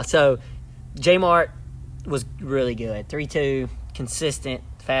right. So J-Mart was really good. 3-2, consistent,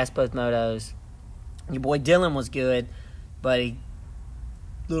 fast both motos. Your boy Dylan was good, but he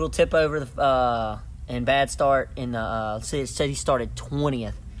little tip over the and bad start in the said he started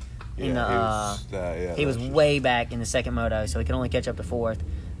 20th in he was way back in the second moto, so he could only catch up to fourth.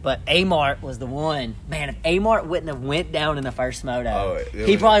 But A-Mart was the one. Man, if A-Mart wouldn't have went down in the first moto,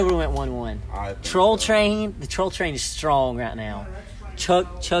 he probably would have went 1-1. The Troll Train is strong right now.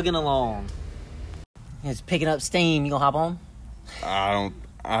 Chugging along. It's picking up steam. You gonna hop on?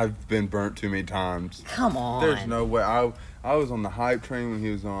 I've been burnt too many times. Come on. There's no way. I was on the hype train when he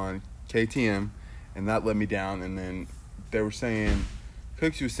was on KTM, and that let me down. And then they were saying,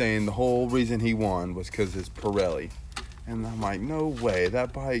 Cooksey was saying the whole reason he won was because it's Pirelli. And I'm like, no way,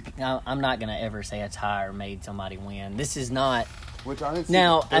 that bike. Now, I'm not gonna ever say a tire made somebody win. This is not. Which I didn't see.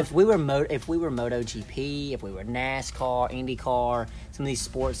 Now, if we were MotoGP, if we were NASCAR, IndyCar, some of these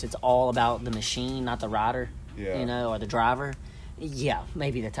sports, it's all about the machine, not the rider. Yeah. You know, or the driver. Yeah,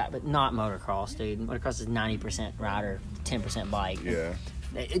 maybe the tire, but not motocross, dude. Motocross is 90% rider, 10% bike. Yeah.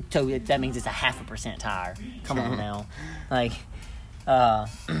 So that means it's a 0.5% tire. Come on now, like,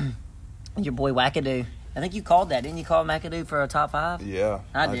 your boy Wackadoo. I think you called that, didn't you? Call McAdoo for a top 5? Yeah.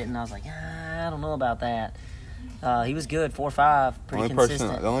 I didn't. I was like, I don't know about that. He was good, 4-5, pretty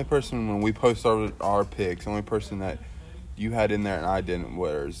consistent. The only person when we posted our picks, the only person that you had in there and I didn't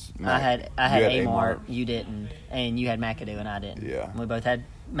was I had A-Mart, you didn't, and you had McAdoo and I didn't. Yeah. We both had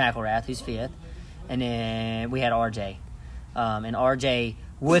McElrath, who's 5th, and then we had RJ. And RJ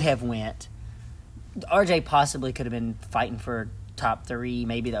would have went. RJ possibly could have been fighting for top 3,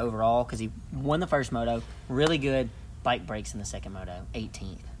 maybe the overall, because he won the first moto, really good. Bike breaks in the second moto,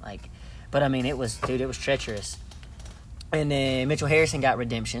 18th. But I mean, it was treacherous. And then Mitchell Harrison got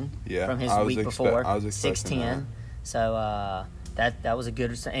redemption from his week before, 6-10. So that was a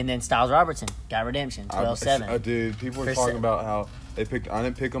good. And then Styles Robertson got redemption, 12-7. Dude, people were talking about how they picked. I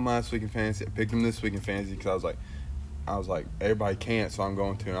didn't pick him last week in fantasy. I picked him this week in fantasy because I was like, everybody can't, so I'm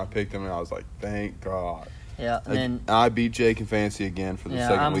going to. And I picked him, and I was like, thank God. Yeah, and then I beat Jake in fantasy again for the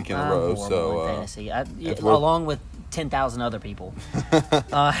second week in a row. So in fantasy, along with 10,000 other people.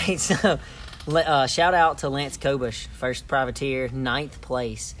 All right, so shout out to Lance Kobush, first privateer, 9th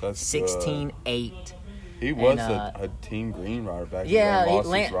place, 16-8. He was a Team Green rider back then. Yeah,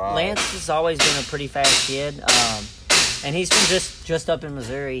 Lance has always been a pretty fast kid, and he's from just up in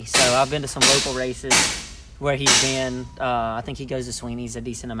Missouri. So I've been to some local races where he's been. I think he goes to Sweeney's a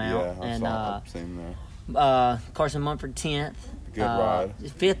decent amount. Yeah, I've seen that. Carson Mumford 10th. Good ride.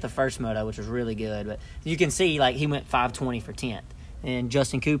 5th the first moto, which was really good. But you can see, he went 5:20 for 10th. And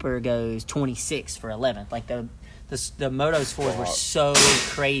Justin Cooper goes 26 for 11th. Like, the moto scores were so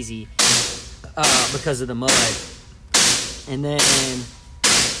crazy because of the mud. And then,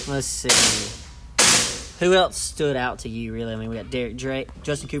 let's see. Who else stood out to you, really? I mean, we got Derek Drake,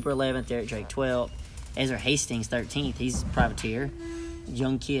 Justin Cooper 11th, Derek Drake 12th. Ezra Hastings 13th. He's a privateer.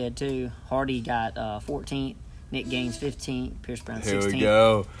 Young kid, too. Hardy got 14th. Nick Gaines 15th. Pierce Brown 16th. Here we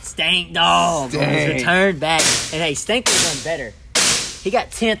go. Stank Dog was returned back. And, hey, Stank was done better. He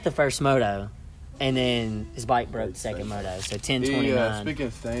got 10th the first moto, and then his bike broke the second moto. So 10-29. Speaking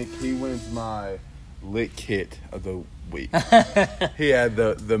of Stank, he wins my lit kit of the week. He had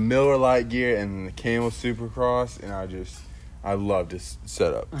the Miller Lite gear and the Camel Supercross, and I loved his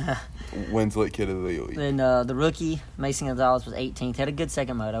setup. Wins lit kit of the week. Then the rookie, Mason Gonzalez, was 18th. Had a good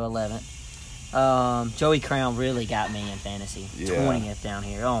second moto, 11th. Joey Crown really got me in fantasy. 20th down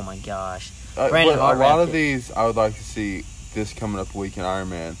here. Oh, my gosh. Brandon a lot of these, I would like to see this coming up week in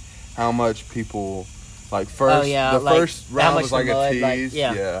Ironman. How much people, first round was like a tease.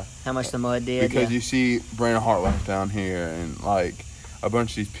 How much the mud did. Because you see Brandon Hartwell down here and, a bunch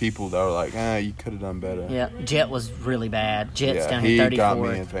of these people that were like, you could have done better. Yeah, Jet was really bad. Jet's down here 34th. He got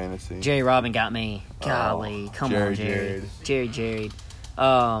me in fantasy. Jerry Robin got me. Golly, come on, Jerry. Jerry.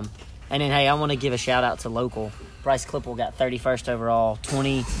 And then, hey, I want to give a shout-out to local. Bryce Klippel got 31st overall.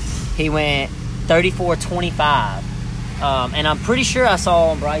 He went 34-25. And I'm pretty sure I saw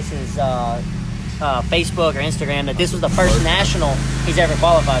on Bryce's Facebook or Instagram that this was the first national he's ever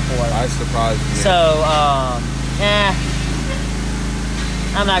qualified for. I surprised me. So,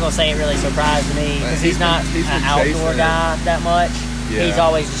 I'm not gonna say it really surprised me because he's not an outdoor guy that much. Yeah. He's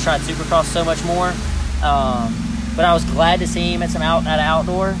always just tried Supercross so much more. But I was glad to see him at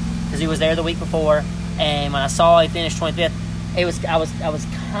outdoor because he was there the week before, and when I saw he finished 25th, I was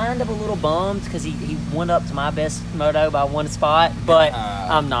kind of a little bummed because he went up to my best moto by one spot, but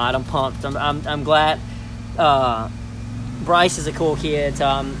I'm not. I'm pumped. I'm glad. Bryce is a cool kid, so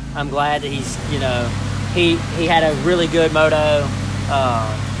I'm glad that he's he had a really good moto.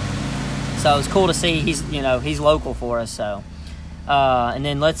 So it was cool to see he's local for us. So and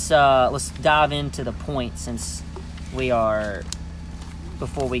then let's dive into the points since we are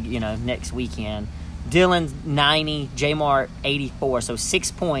before we next weekend. Dylan's 90, J-Mart 84, so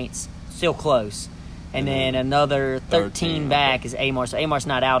 6 points, still close. And then another 13 back is A-Mart, so A-Mart's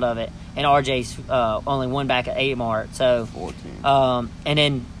not out of it. And RJ's only one back at A-Mart, so 14. And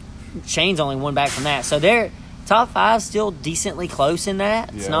then Shane's only one back from that. So they're top 5 still decently close in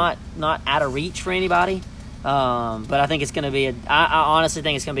that. It's not out of reach for anybody. But I think it's going to be I honestly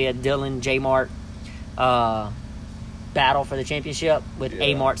think it's going to be a Dylan J-Mart battle for the championship with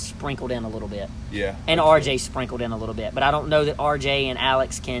A-Mart sprinkled in a little bit. Yeah. And RJ sprinkled in a little bit. But I don't know that RJ and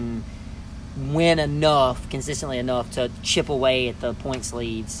Alex can win consistently enough to chip away at the points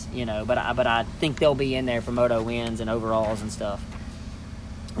leads, but I think they'll be in there for moto wins and overalls and stuff.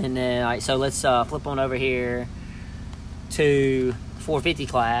 And then, all right, so let's flip on over here to 450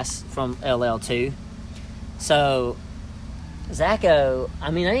 class from LL2. So, Zacho, I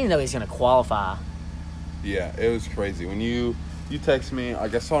didn't even know he was going to qualify. Yeah, it was crazy. When you text me, I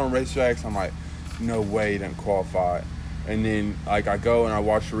saw on racetracks, I'm like, no way he didn't qualify. And then, I go and I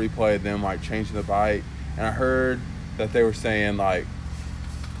watch the replay of them, changing the bike. And I heard that they were saying,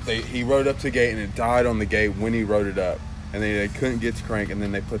 he rode up to the gate and it died on the gate when he rode it up. And then they couldn't get to crank, and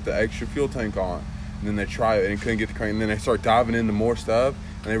then they put the extra fuel tank on. And then they tried it and couldn't get to crank. And then they start diving into more stuff,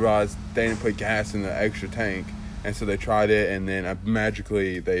 and they realized they didn't put gas in the extra tank. And so they tried it, and then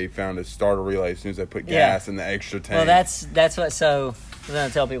magically they found a starter relay as soon as they put gas in the extra tank. Well, that's what. So I'm gonna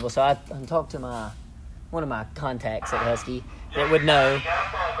tell people. So I talked to one of my contacts at Husky that would know,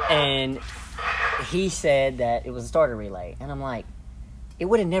 and he said that it was a starter relay, and I'm like, it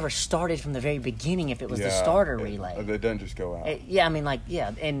would have never started from the very beginning if it was the starter relay. It doesn't just go out. And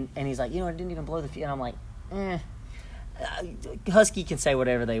he's like, it didn't even blow the fuel. And I'm like, Husky can say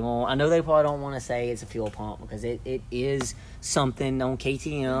whatever they want. I know they probably don't want to say it's a fuel pump because it is something on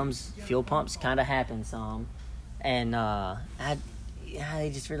KTMs. Fuel pumps kind of happen some, and they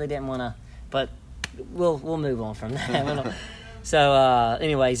just really didn't want to. But we'll move on from that. So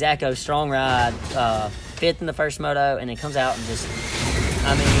anyway, Zacho, strong ride, 5th in the first moto, and then comes out and just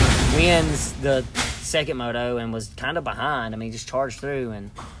wins the second moto and was kind of behind. Just charged through and.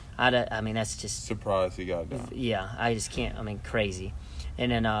 That's just... Surprised he got down. Yeah, I just can't. Crazy.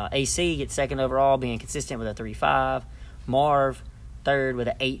 And then AC gets second overall, being consistent with a 3.5. Marv, third with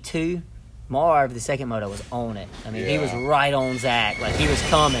an 8.2. Marv, the second moto, was on it. He was right on Zach. He was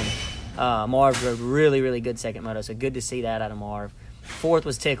coming. Marv was a really, really good second moto, so good to see that out of Marv. Fourth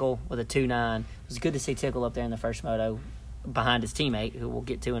was Tickle with a 2.9. It was good to see Tickle up there in the first moto behind his teammate, who we'll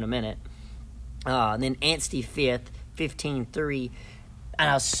get to in a minute. And then Anstey fifth, 15.3. And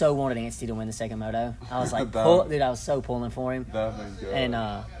I was so wanted Anstey to win the second moto. I was like, I was so pulling for him. That was good.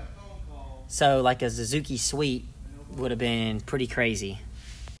 And so, a Suzuki sweep would have been pretty crazy.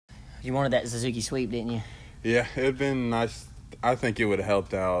 You wanted that Suzuki sweep, didn't you? Yeah, it would have been nice. I think it would have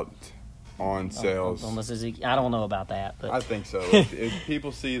helped out on sales. On the Suzuki. I don't know about that. But I think so. if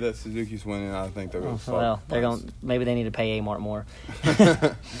people see that Suzuki's winning, I think they're going to start. Well, maybe they need to pay A-Mart more.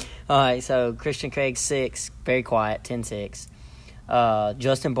 All right, so Christian Craig 6, very quiet, 10-6.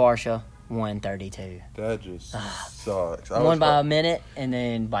 Justin Barsha, 132. That just sucks. Won by a minute and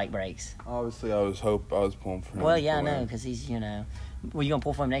then bike breaks. Obviously, I was pulling for him. Well, yeah, I know, because he's, were you going to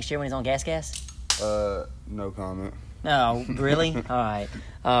pull for him next year when he's on gas? No comment. No, really? All right.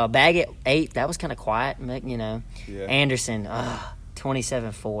 Bag at 8, that was kind of quiet, Yeah. Anderson,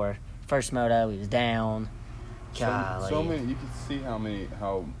 27-4. First moto, he was down. Golly. So many, you can see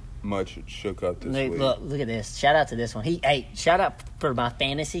how much it shook up this week. Look at this. Shout out to this one. Shout out for my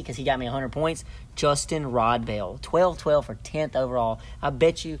fantasy because he got me 100 points. Justin Rodbell, 12-12 for 10th overall. I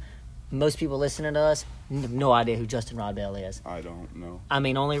bet you most people listening to us have no idea who Justin Rodbell is. I don't know.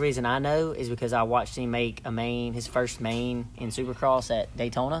 Only reason I know is because I watched him make his first main in Supercross at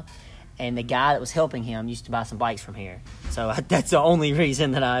Daytona, and the guy that was helping him used to buy some bikes from here. So that's the only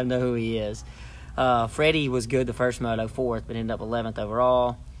reason that I know who he is. Freddie was good the first moto, 4th, but ended up 11th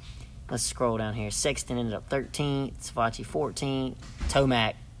overall. Let's scroll down here. Sexton ended up 13th. Savachi 14th.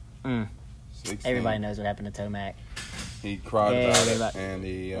 Tomac. 16. Everybody knows what happened to Tomac. He cried about it, and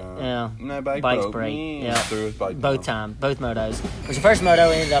he bikes break. Yeah, threw his bike both motos. Which the first moto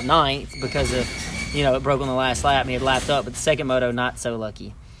ended up 9th because of, it broke on the last lap and he had lapped up, but the second moto not so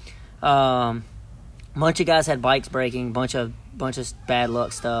lucky. Bunch of guys had bikes breaking, bunch of bad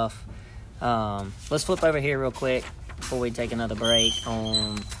luck stuff. Let's flip over here real quick before we take another break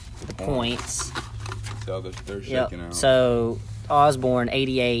on the points. So they're shaking out. So Osborne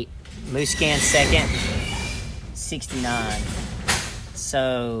 88, Muscan second 69.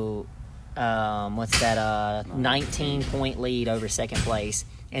 So what's that? 19-point lead over second place,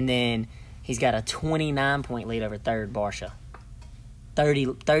 and then he's got a 29-point lead over third, Barsha.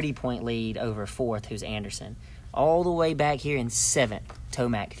 30-point lead over fourth, who's Anderson. All the way back here in seventh,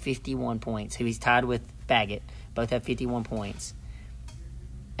 Tomac, 51 points, who he's tied with Baggett. Both have 51 points.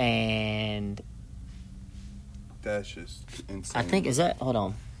 And that's just insane. I think, hold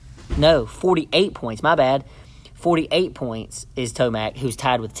on. No, 48 points. My bad. 48 points is Tomac, who's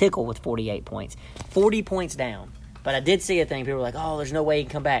tied with Tickle with 48 points. 40 points down. But I did see a thing. People were like, oh, there's no way he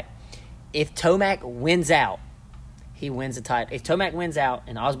can come back. If Tomac wins out, he wins the title. If Tomac wins out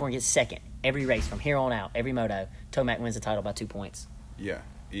and Osborne gets second every race from here on out, every moto, Tomac wins the title by 2 points. Yeah.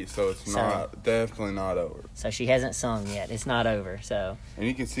 So it's definitely not over. So she hasn't sung yet. It's not over. So. And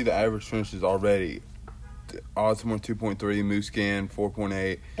you can see the average finishes already. Osborne 2.3, Muscan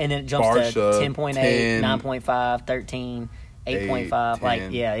 4.8. And then it jumps to 10.8, 9.5, 13, 8.5. 10.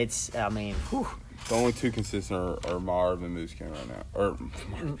 Like, yeah, it's, whew. The only two consistent are Marv and Muscan right now.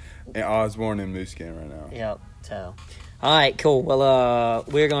 And Osborne and Muscan right now. Yep. So, all right, cool. Well,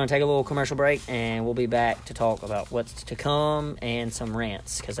 we're going to take a little commercial break, and we'll be back to talk about what's to come and some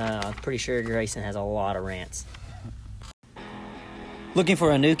rants, because I'm pretty sure Grayson has a lot of rants. Looking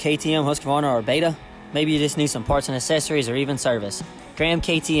for a new KTM, Husqvarna, or Beta? Maybe you just need some parts and accessories or even service. Graham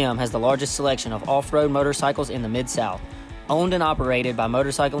KTM has the largest selection of off-road motorcycles in the Mid-South. Owned and operated by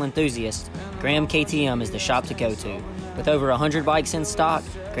motorcycle enthusiasts, Graham KTM is the shop to go to. With over 100 bikes in stock,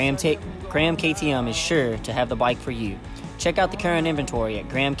 Graham KTM is sure to have the bike for you. Check out the current inventory at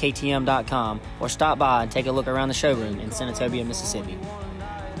grahamktm.com or stop by and take a look around the showroom in Senatobia, Mississippi.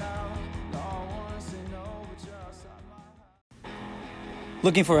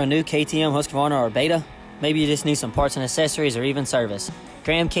 Looking for a new KTM, Husqvarna, or Beta? Maybe you just need some parts and accessories or even service.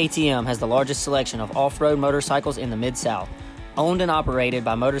 Graham KTM has the largest selection of off-road motorcycles in the Mid-South. Owned and operated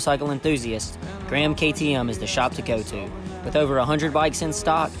by motorcycle enthusiasts, Graham KTM is the shop to go to. With over 100 bikes in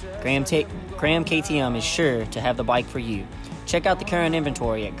stock, Graham KTM is sure to have the bike for you. Check out the current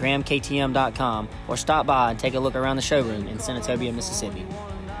inventory at grahamktm.com or stop by and take a look around the showroom in Senatobia, Mississippi.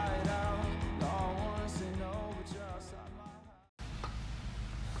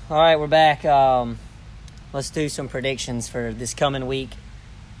 All right, we're back. Let's do some predictions for this coming week.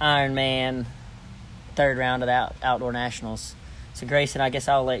 Ironman, third round of the Outdoor Nationals. So Grayson, I guess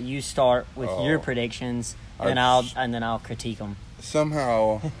I'll let you start with your predictions, and then I'll critique them.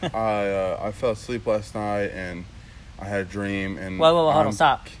 Somehow, I fell asleep last night, and I had a dream. And whoa, hold on,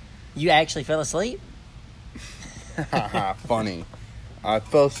 stop! You actually fell asleep? Funny. I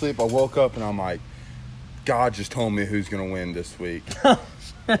fell asleep. I woke up, and I'm like, God just told me who's gonna win this week,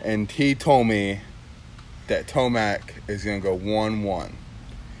 and he told me that Tomac is gonna go 1-1.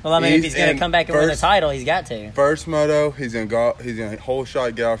 Well, if he's going to come back and win the title, he's got to. First moto, he's going to whole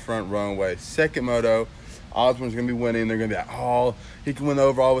shot, get out front, run away. Second moto, Osborne's going to be winning. They're going to be like, he can win the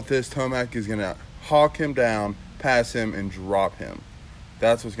overall with this. Tomac is going to hawk him down, pass him, and drop him.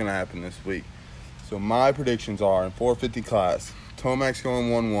 That's what's going to happen this week. So my predictions are, in 450 class, Tomac's going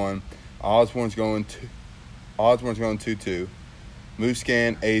 1-1, Osborne's going 2-2,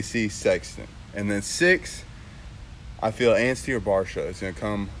 Muscan, AC, Sexton. And then 6, I feel Anstey or Barsha is going to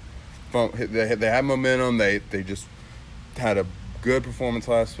come from. They have momentum. They just had a good performance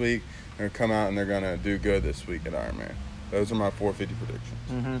last week. They're going to come out and they're going to do good this week at Ironman. Those are my 450 predictions.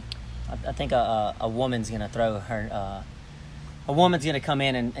 Mm-hmm. I think a woman's going to throw her. A woman's going to come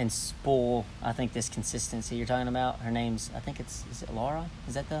in and spoil. I think this consistency you're talking about. Her name's. I think is it Laura?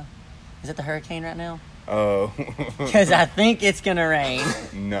 Is that the hurricane right now? Oh. Because I think it's going to rain.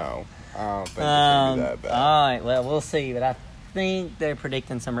 No. I don't think it's going to be that bad. All right, well, we'll see. But I think they're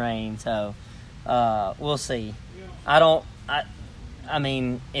predicting some rain, so we'll see. I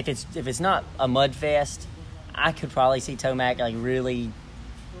mean, if it's not a mud fest, I could probably see Tomac like really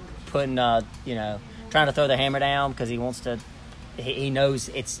putting, trying to throw the hammer down because he wants to. He knows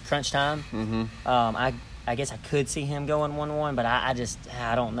it's crunch time. Mm-hmm. I guess I could see him going 1-1, but I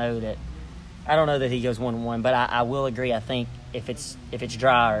don't know that. I don't know that he goes 1-1, but I will agree. I think if it's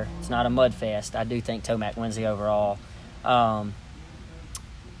drier, it's not a mud fest. I do think Tomac wins the overall. But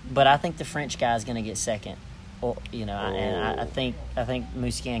I think the French guy's going to get second. And I think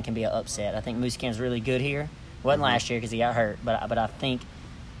Musquin can be an upset. I think Musquin's really good here. Wasn't last year because he got hurt, but I think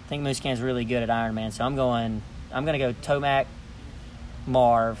Musquin's really good at Ironman. So I'm going to go Tomac,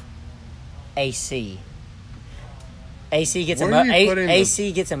 Marv, AC. AC gets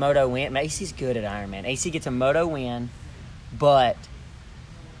AC gets a moto win. AC's good at Ironman. AC gets a moto win, but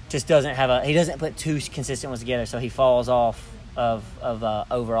just doesn't have he doesn't put two consistent ones together, so he falls off of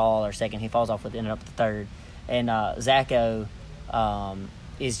overall or second. He falls off with ended up the third. And Zacho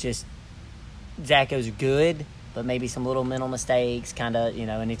Zacho's good, but maybe some little mental mistakes, kind of,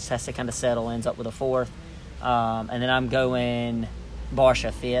 and he just has to kind of settle, ends up with a fourth. And then I'm going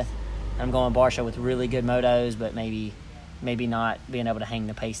Barsha fifth. I'm going Barsha with really good motos, but maybe not being able to hang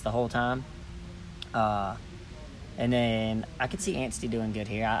the pace the whole time. And then I could see Anstey doing good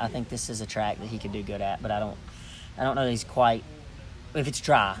here. I think this is a track that he could do good at, but I don't know that he's quite. If it's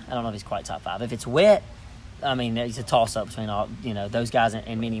dry, I don't know if he's quite top five. If it's wet, I mean, it's a toss-up between all those guys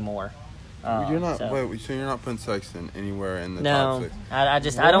and many more. So you're not putting Sexton anywhere in the top six?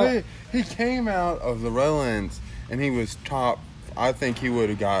 No, I don't. He came out of the Lowlands and he was top. I think he would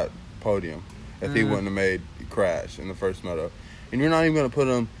have got podium if he wouldn't have made crash in the first moto. And you're not even going to put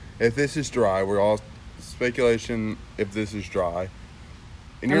him if this is dry. We're all speculation if this is dry,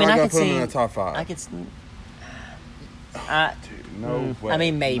 and you're not going to put him in the top five. I could. Dude, no way. I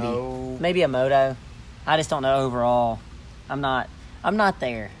mean, maybe a moto. I just don't know overall. I'm not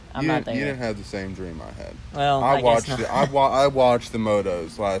there. I'm not there. You didn't have the same dream I had. Well, I watched it. I watched the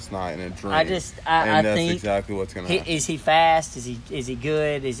motos last night in a dream. I that's think exactly what's going to happen. Is he fast? Is he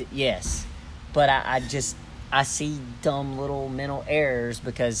good? Yes, but I see dumb little mental errors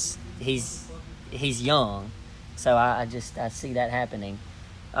because he's young, so I see that happening.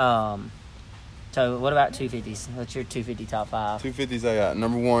 So what about 250s? What's your 250 top five? 250s I got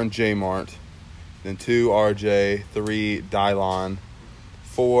number 1 J Mart, then 2 RJ, 3 Dylon,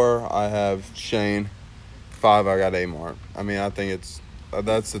 4 I have Shane, 5 I got A Mart. I mean, I think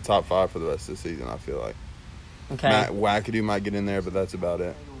that's the top 5 for the rest of the season. I feel like. Okay. Matt Wackadoo might get in there, but that's about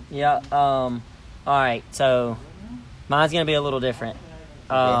it. Yeah. All right. So mine's gonna be a little different.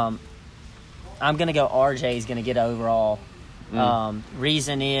 Okay. I'm gonna go. RJ's gonna get overall.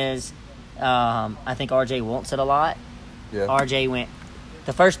 Reason is, I think RJ wants it a lot. Yeah. RJ went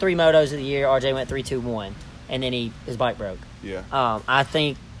the first 3 motos of the year. RJ went 3-2-1, and then his bike broke. Yeah. I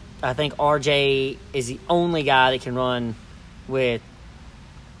think RJ is the only guy that can run with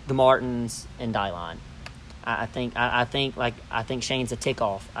the Martins and Dylon. I think Shane's a tick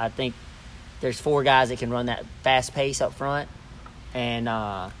off. I think there's 4 guys that can run that fast pace up front, and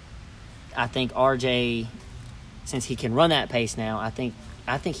I think RJ, since he can run that pace now, I think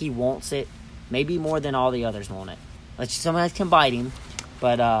he wants it maybe more than all the others want it. Somebody can bite him,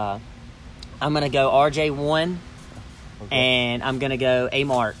 but I'm gonna go RJ 1, and I'm gonna go A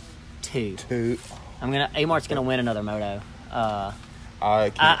Mart 2. A Mart's gonna win another moto. I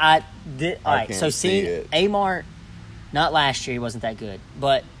can't so see it. A Mart, not last year he wasn't that good,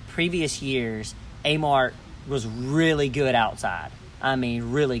 but previous years A Mart was really good outside. I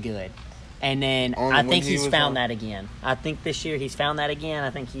mean, really good. And then I think he's found that again. I think this year he's found that again.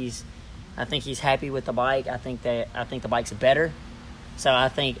 I think he's happy with the bike. I think the bike's better. So I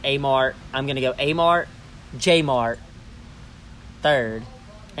think A Mart. I'm gonna go A Mart, J Mart, third,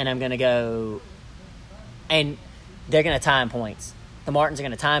 and I'm gonna go. And they're gonna time points. The Martins are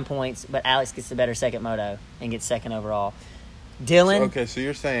gonna time points, but Alex gets the better second moto and gets second overall. Dylan. So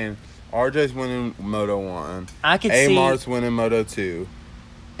you're saying RJ's winning Moto 1. I could see A-Mart's winning Moto 2.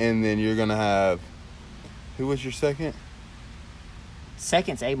 And then you're going to have... Who was your second?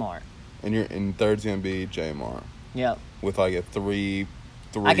 Second's A-Mart. And third's going to be J-Mart. Yep. With like a 3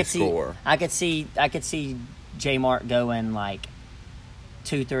 score. I could see J-Mart going like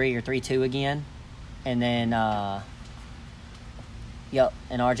 2-3 or 3-2 again. And then... Yep,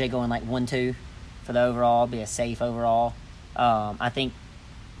 and RJ going like 1-2 for the overall, be a safe overall. I think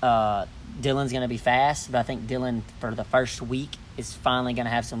Dylan's going to be fast, but I think Dylan for the first week is finally going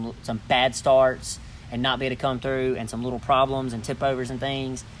to have some bad starts and not be able to come through, and some little problems and tip overs and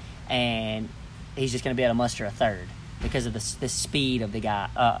things, and he's just going to be able to muster a third because of the speed of the guy.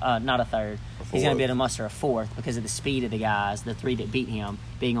 Not a third. He's going to be able to muster a fourth because of the speed of the guys, the 3 that beat him,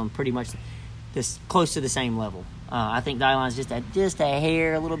 being on pretty much this close to the same level. I think Dylon's just a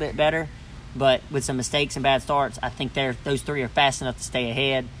hair a little bit better, but with some mistakes and bad starts, I think those 3 are fast enough to stay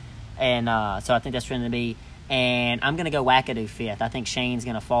ahead, and so I think that's going to be. And I'm going to go Wackadoo 5th. I think Shane's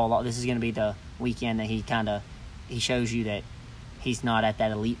going to fall off. This is going to be the weekend that he shows you that he's not at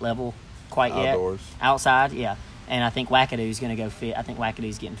that elite level quite yet. Outdoors. Outside, yeah. And I think Wackadoo's going to go fifth. I think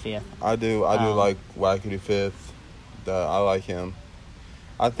Wackadoo's getting fifth. I do like Wackadoo fifth. I like him.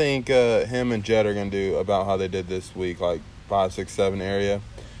 I think him and Jed are going to do about how they did this week, like 5, 6, 7 area.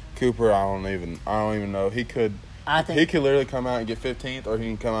 Cooper, I don't even know. He could literally come out and get 15th, or he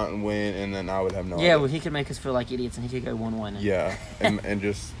can come out and win, and then I would have no idea. Yeah, well, he could make us feel like idiots, and he could go 1-1. Yeah, and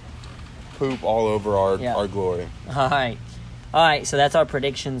just poop all over our glory. All right. So that's our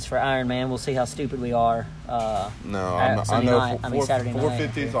predictions for Ironman. We'll see how stupid we are. Saturday night.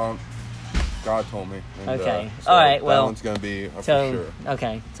 450's on. God told me. And, okay. So all right. Well, that one's gonna be for sure.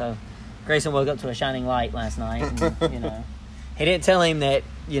 Okay. So Grayson woke up to a shining light last night. And, he didn't tell him that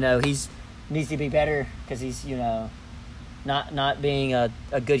he's needs to be better because he's not being a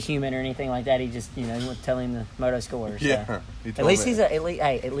good human or anything like that. He just he won't tell him the moto scores. So. Yeah. At least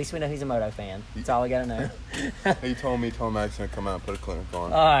we know he's a moto fan. That's all we gotta know. He told me Max gonna come out and put a clinic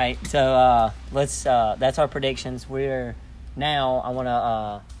on. All right. So let's. That's our predictions. I want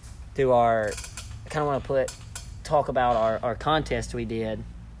to do our. I kind of want to talk about our contest we did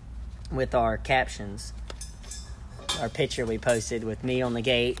with our captions. Our picture we posted with me on the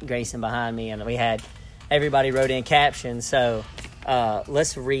gate, Grayson behind me, and we had everybody wrote in captions. So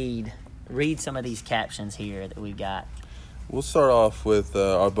let's read some of these captions here that we've got. We'll start off with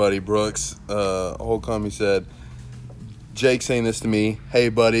our buddy Brooks. Holcomb, he said, Jake saying this to me, hey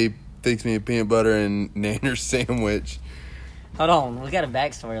buddy, fix me a peanut butter and nanner sandwich. Hold on, we got a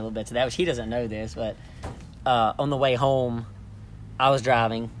backstory a little bit to that, which he doesn't know this, but on the way home, I was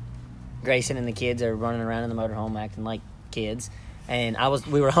driving. Grayson and the kids are running around in the motorhome acting like kids. And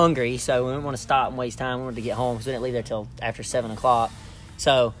we were hungry, so we didn't want to stop and waste time. We wanted to get home, so we didn't leave there till after 7 o'clock.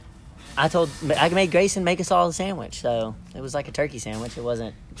 So I made Grayson make us all a sandwich. So it was like a turkey sandwich. It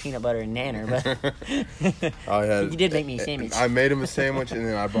wasn't peanut butter and nanner, but you did make me a sandwich. I made him a sandwich, and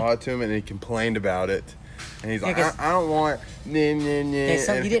then I brought it to him, and he complained about it. And he's like, I don't want you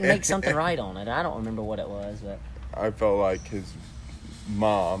didn't make something right on it. I don't remember what it was, but I felt like his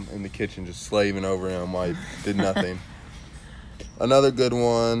mom in the kitchen just slaving over him while he did nothing. Another good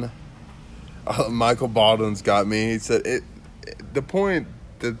one, Michael Baldwin's got me. He said, the point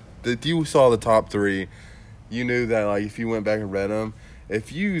that you saw the top 3, you knew that, like, if you went back and read them,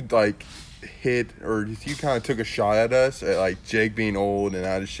 if you, like, hit or if you kind of took a shot at us, at, like, Jake being old and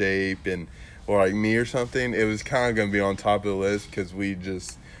out of shape or, like, me or something, it was kind of going to be on top of the list because we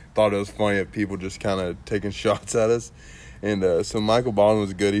just thought it was funny that people just kind of taking shots at us. And so Michael Baldwin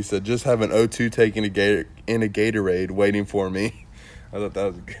was good. He said, just have an O2 tank in a Gatorade waiting for me. I thought that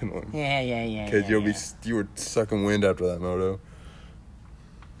was a good one. Yeah. Because you were sucking wind after that moto.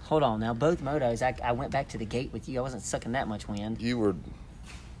 Hold on. Now, both motos, I went back to the gate with you. I wasn't sucking that much wind. You were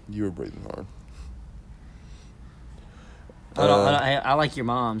breathing hard. Hold on. I like your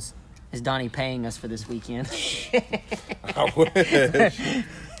mom's. Is Donnie paying us for this weekend? I wish.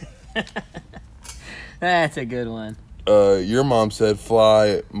 That's a good one. Your mom said,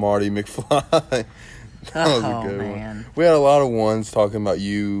 fly Marty McFly. That was a good one. We had a lot of ones talking about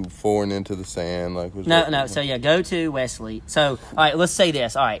you falling into the sand. No. So, go to Wesley. So, all right, let's say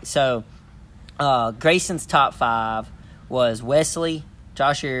this. All right, so Grayson's top 5 was Wesley,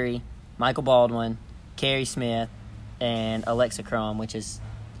 Josh Ury, Michael Baldwin, Carrie Smith, and Alexa Crum, which is,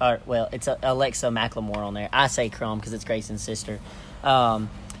 it's Alexa McLemore on there. I say Crum because it's Grayson's sister.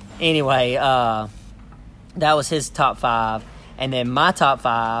 Anyway, that was his top 5. And then my top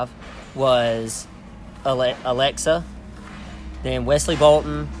 5 was Alexa, then Wesley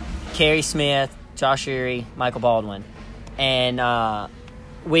Bolton, Carrie Smith, Josh Ury, Michael Baldwin. And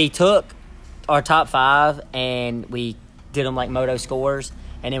we took our top 5 and we did them like moto scores,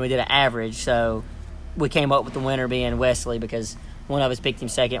 and then we did an average. So we came up with the winner being Wesley because one of us picked him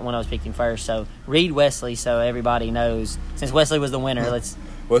second, one of us picked him first. So read Wesley so everybody knows. Since Wesley was the winner,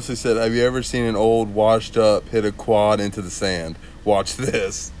 Wesley said, have you ever seen an old washed up hit a quad into the sand? Watch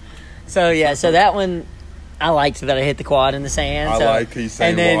this. So that one, I liked that I hit the quad in the sand. I like he's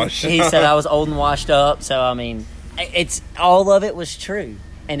saying washed. And then he said I was old and washed up. So, I mean, it's all of it was true.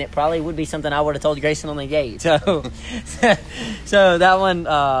 And it probably would be something I would have told Grayson on the gate. So that one,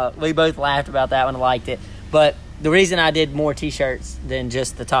 we both laughed about that one. I liked it. But the reason I did more T-shirts than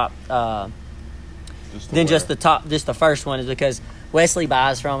just the top, just the first one is because Wesley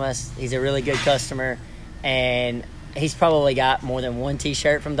buys from us. He's a really good customer. And he's probably got more than one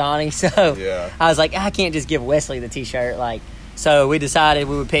T-shirt from Donnie. So yeah. I was like, I can't just give Wesley the T-shirt. So we decided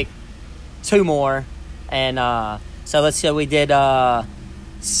we would pick 2 more. And so we did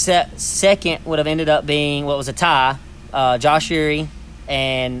second would have ended up being what was a tie, Josh Ury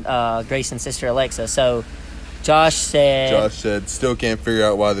and Grayson's sister Alexa. So Josh said, still can't figure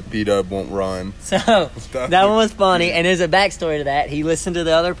out why the P-Dub won't run. So, that one was funny. And there's a backstory to that. He listened to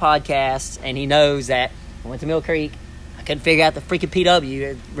the other podcasts, and he knows that I went to Mill Creek. I couldn't figure out the freaking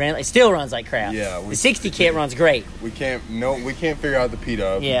PW. It still runs like crap. Yeah, the 60 kit runs great. We can't figure out the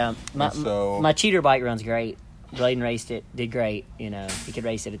P-Dub. Yeah, my cheater bike runs great. Bladen raced it, did great. You know, he could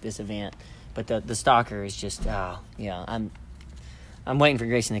race it at this event. But the stalker is just, I'm waiting for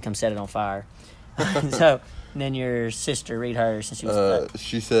Grayson to come set it on fire. So, and then your sister, read her since she was.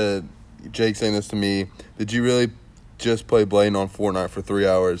 She said, Jake saying this to me. Did you really just play Bladen on Fortnite for 3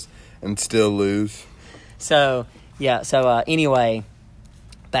 hours and still lose? So. Yeah, so anyway,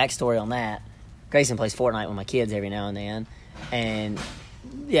 backstory on that. Grayson plays Fortnite with my kids every now and then. And,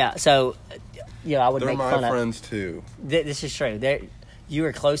 yeah, so, I would make fun of... They're my friends, too. This is true. You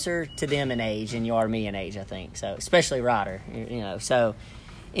are closer to them in age than you are me in age, I think. So, especially Ryder, So,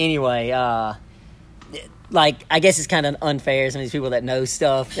 anyway, I guess it's kind of unfair. Some of these people that know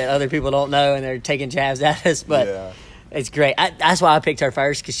stuff that other people don't know, and they're taking jabs at us, but... Yeah. It's great. That's why I picked her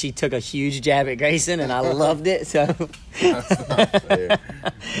first, because she took a huge jab at Grayson, and I loved it. So, that's not fair.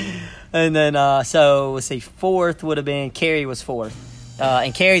 And then, let's see, fourth would have been Carrie was fourth,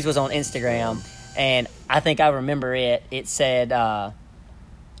 and Carrie's was on Instagram, and I think I remember it. It said,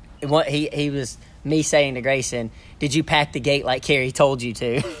 he was me saying to Grayson, "Did you pack the gate like Carrie told you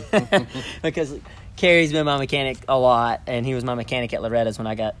to?" Because Carrie's been my mechanic a lot, and he was my mechanic at Lorettas when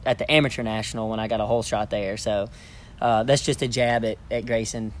I got at the Amateur National when I got a whole shot there. So. That's just a jab at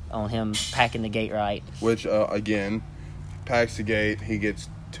Grayson on him packing the gate right. Which, again, packs the gate. He gets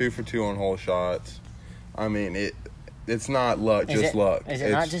 2 for 2 on hole shots. I mean, it's not luck, luck. Is it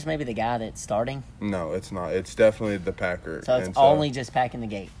not just maybe the guy that's starting? No, it's not. It's definitely the packer. So it's only just packing the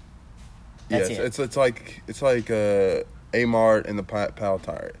gate. That's it. It's like A-Mart and the Pal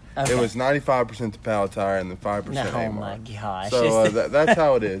tire. Okay. It was 95% the Pal tire and then 5% A-Mart. Oh, my gosh. So that's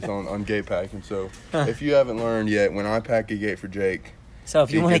how it is on gate packing. So if you haven't learned yet, when I pack a gate for Jake... So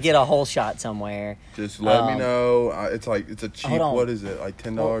if you want to get a whole shot somewhere... Just let me know. It's a cheap... What is it? Like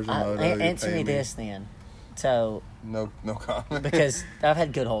 $10 a moto? Answer me this then. So... No comment. Because I've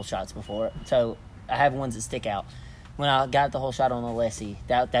had good hole shots before. So I have ones that stick out. When I got the whole shot on the Lessie,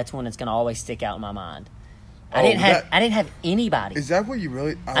 that's when it's going to always stick out in my mind. I didn't have anybody. Is that what you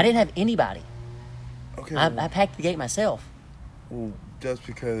really... I didn't have anybody. Okay. I packed the gate myself. Well, just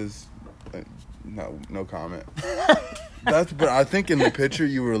because... No comment. But I think in the picture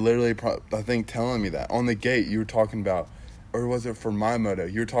you were literally, telling me that. On the gate you were talking about... Or was it for my moto?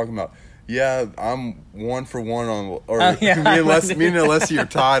 You were talking about... Yeah, I'm 1 for 1 on... Or me and Alessi are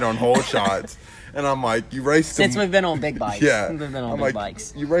tied on hole shots. And I'm like, you raced them... Since we've been on big bikes. Yeah. We've been on big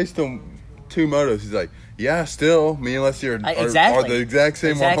bikes. You raced them 2 motos. He's like... Yeah, still, me and Leslie are the exact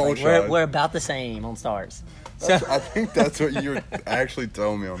same on whole shot. We're about the same on starts. So I think that's what you were actually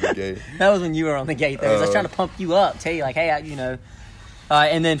telling me on the gate. That was when you were on the gate. I was trying to pump you up, tell you, like, hey,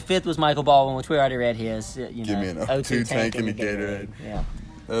 and then fifth was Michael Baldwin, which we already read his. Give me an O2 tank and a Gatorade. Yeah.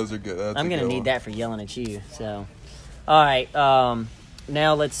 Those are good. I'm going to need that for yelling at you. So, all right.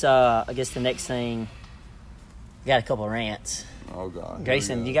 Now let's, I guess the next thing, we got a couple of rants. Oh, God.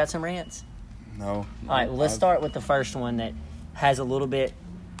 Grayson, you got some rants? No. All right, well, let's start with the first one that has a little bit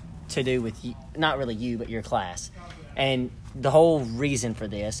to do with you, not really you, but your class. And the whole reason for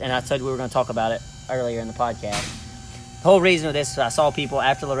this, and I said we were going to talk about it earlier in the podcast. The whole reason of this is I saw people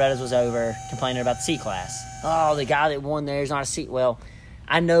after Lorettas was over complaining about the C class. Oh, the guy that won there is not a C. Well,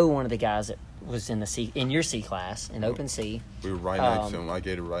 I know one of the guys that was in your C class, in Open C. We were right next to him. I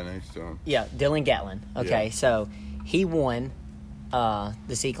gated right next to him. Yeah, Dylan Gatlin. Okay, yeah. So he won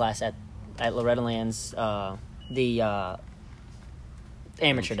the C class at Loretta Land's the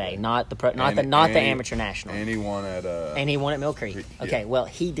amateur day, not the amateur national. And he won at Mill Creek. Okay, yeah. well,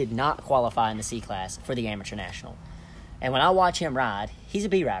 he did not qualify in the C class for the amateur national. And when I watch him ride, he's a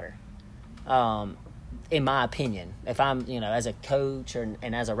B rider. In my opinion, if I'm, as a coach and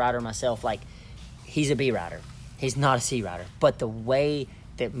as a rider myself, like, he's a B rider. He's not a C rider. But the way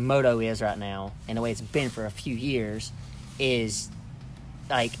that moto is right now and the way it's been for a few years is,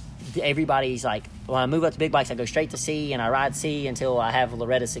 like, everybody's like, when I move up to big bikes, I go straight to C and I ride C until I have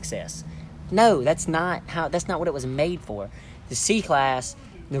Loretta success. No, that's not what it was made for. The C class,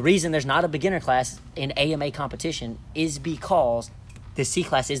 the reason there's not a beginner class in AMA competition is because the C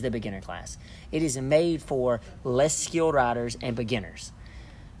class is the beginner class. It is made for less skilled riders and beginners.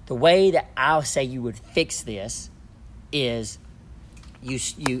 The way that I'll say you would fix this is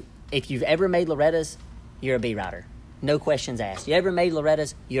you if you've ever made Lorettas, you're a B rider. No questions asked. You ever made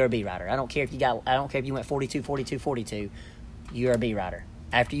Lorettas, you're a B rider. I don't care if you went 42, 42, 42. You're a B rider.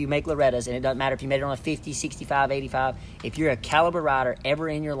 after you make Lorettas, and it doesn't matter if you made it on a 50, 65, 85, if you're a caliber rider ever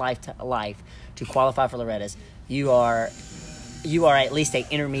in your life to qualify for Lorettas, you are at least an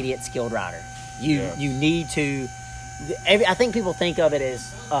intermediate skilled rider. You need to. I think people think of it as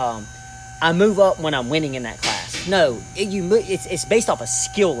I move up when I'm winning in that class. No, it's based off a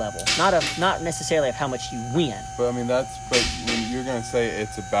skill level, not necessarily of how much you win. But I mean but when you're gonna say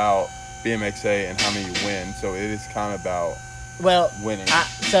it's about BMXA and how many you win, so it is kind of about winning.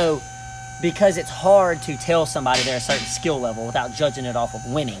 So because it's hard to tell somebody they're a certain skill level without judging it off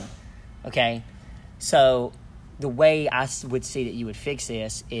of winning. Okay, so the way I would see that you would fix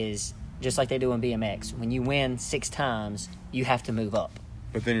this is just like they do in BMX. When you win 6 times, you have to move up.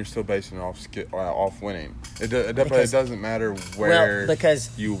 But then you're still basing it off winning. It doesn't matter where because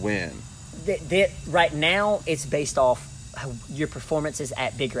you win. Right now, it's based off your performances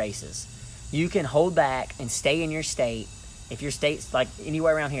at big races. You can hold back and stay in your state. If your state's like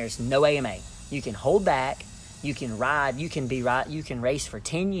anywhere around here, it's no AMA. You can hold back. You can ride. You can race for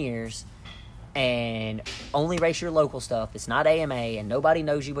 10 years and only race your local stuff. It's not AMA, and nobody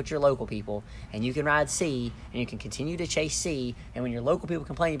knows you but your local people. And you can ride C, and you can continue to chase C. And when your local people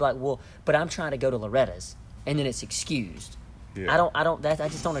complain, you'll be like, "Well, but I'm trying to go to Lorettas," and then it's excused. Yeah. I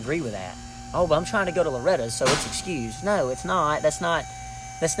just don't agree with that. Oh, but I'm trying to go to Lorettas, so it's excused. No, it's not. That's not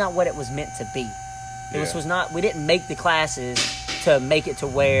what it was meant to be. It was not. We didn't make the classes to make it to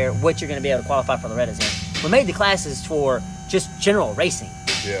where what you're going to be able to qualify for Lorettas in. We made the classes for just general racing.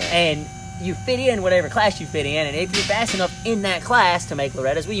 Yeah. And you fit in whatever class you fit in, and if you're fast enough in that class to make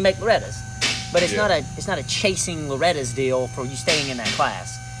Lorettas, well, you make Lorettas. But it's not a chasing Lorettas deal for you staying in that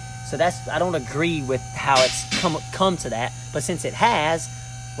class. So I don't agree with how it's come to that. But since it has,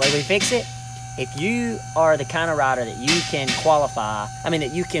 way we fix it. If you are the kind of rider that you can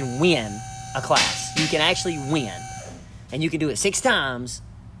that you can win a class, you can actually win, and you can do it 6 times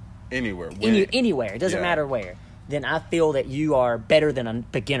anywhere. Anywhere, it doesn't matter where. Then I feel that you are better than a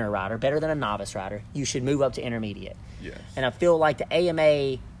beginner rider, better than a novice rider. You should move up to intermediate. Yes. And I feel like the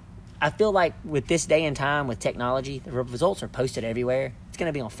AMA, with this day and time with technology, the results are posted everywhere. It's going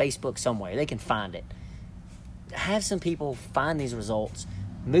to be on Facebook somewhere. They can find it. Have some people find these results,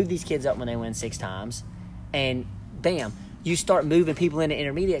 move these kids up when they win 6 times, and bam, you start moving people into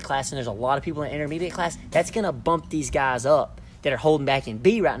intermediate class, and there's a lot of people in intermediate class. That's going to bump these guys up that are holding back in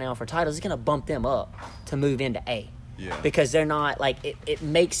B right now for titles. It's going to bump them up to move into A. Yeah. Because they're not, it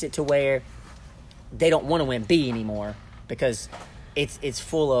makes it to where they don't want to win B anymore because it's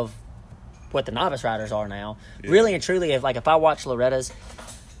full of what the novice riders are now. Yeah. Really and truly, if I watch Lorettas,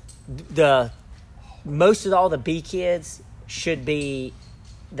 most of all the B kids should be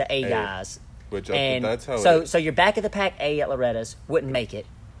the A guys. Which that's how so your back of the pack A at Lorettas wouldn't make it.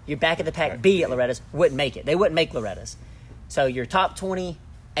 Your back of the pack B at Lorettas wouldn't make it. They wouldn't make Lorettas. So your top 20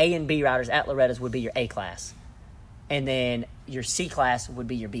 A and B riders at Lorettas would be your A class. And then your C class would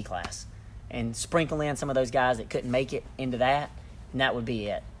be your B class. And sprinkle in some of those guys that couldn't make it into that, and that would be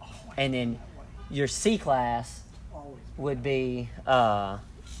it. And then your C class would be to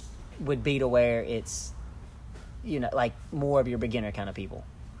where it's, more of your beginner kind of people.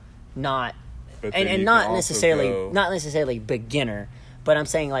 Not necessarily beginner, but I'm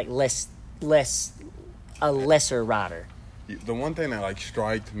saying a lesser rider. The one thing that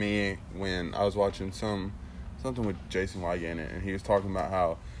striked me when I was watching something with Jason Wygant in it, and he was talking about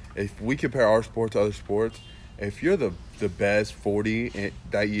how if we compare our sport to other sports, if you're the best 40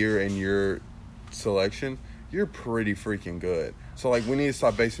 that year in your selection, you're pretty freaking good. So we need to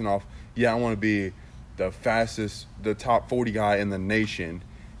stop basing off, I want to be the fastest, the top 40 guy in the nation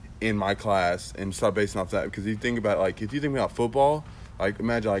in my class, and stop basing off that. Because if you think about football,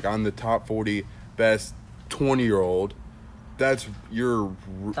 imagine I'm the top 40 best 20-year-old. That's you're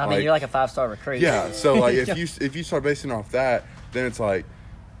like a 5-star recruit. Yeah, so if you start basing off that, then it's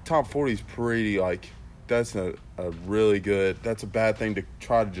top 40 is pretty that's a really good. That's a bad thing to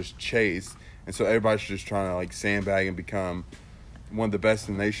try to just chase, and so everybody's just trying to sandbag and become one of the best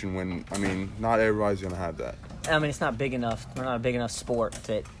in the nation. When not everybody's gonna have that. It's not big enough. We're not a big enough sport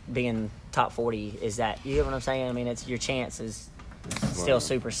that being top 40 is that. You get what I'm saying? It's your chance is still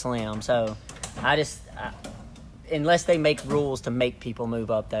super slim. So unless they make rules to make people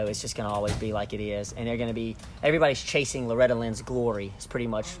move up, though, it's just going to always be like it is. And they're going to be – everybody's chasing Loretta Lynn's glory is pretty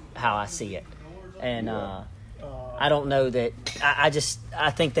much how I see it. And I don't know that – I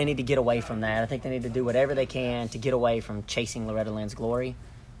think they need to get away from that. I think they need to do whatever they can to get away from chasing Loretta Lynn's glory.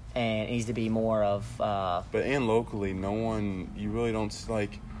 And it needs to be more of but locally, no one – you really don't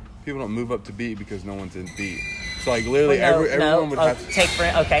 – people don't move up to B because no one's in B. So, literally everyone would have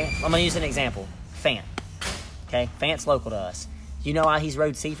to – okay, I'm going to use an example. Fant. Okay, Fant's local to us. You know why he's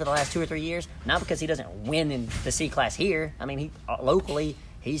rode C for the last 2 or 3 years? Not because he doesn't win in the C class here. I mean, he locally,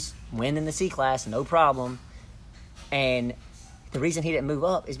 he's winning the C class, no problem. And the reason he didn't move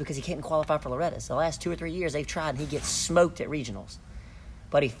up is because he couldn't qualify for Lorettas. The last 2 or 3 years they've tried, and he gets smoked at regionals.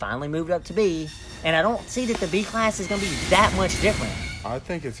 But he finally moved up to B, and I don't see that the B class is going to be that much different. I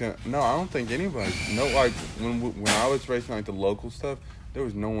think it's going to – no, I don't think anybody – no, like, when I was racing, like, the local stuff, there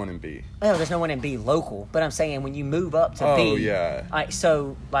was no one in B. Well, there's no one in B local, but I'm saying when you move up to B – oh, yeah. All right,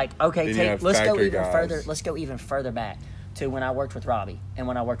 so, like, okay, let's go even guys. further. Let's go even further back to when I worked with Robbie and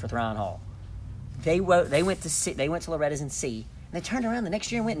when I worked with Ryan Hall. They went to C, they went to Lorettas in C, and they turned around the next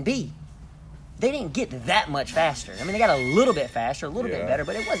year and went in B. They didn't get that much faster. I mean, they got a little bit faster, a little bit better,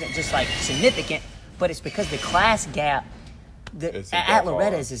 but it wasn't just, like, significant. But it's because the class gap at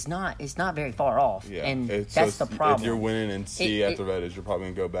Lorettas is not very far off. Yeah. And that's the problem. If you're winning in C at Lorettas, you're probably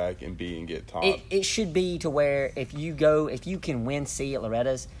going to go back in B and get top. It should be to where if you can win C at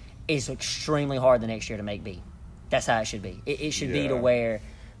Lorettas, it's extremely hard the next year to make B. That's how it should be. It should be to where,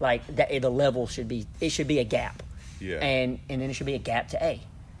 like, the level should be – it should be a gap. Yeah. And then it should be a gap to A.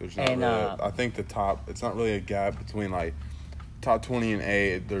 There's not really I think the top – it's not really a gap between, like, top 20 and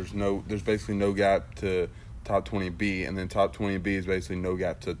A. There's basically no gap to top 20 B, and then top 20 B is basically no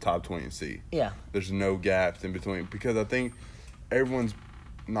gap to top 20 C. Yeah. There's no gaps in between because I think everyone's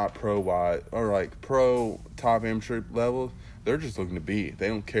not pro-wide or, like, pro top amateur level. They're just looking to B. They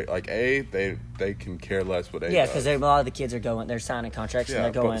don't care. Like, A, they can care less what A Yeah, does. because a lot of the kids are going – they're signing contracts and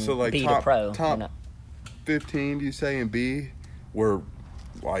they're going like B to pro. Top 15, do you say, in B were –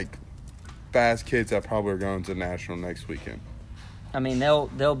 like fast kids that probably are going to national next weekend. I mean,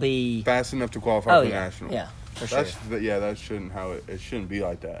 they'll be fast enough to qualify for national. Yeah, for sure. That shouldn't it shouldn't be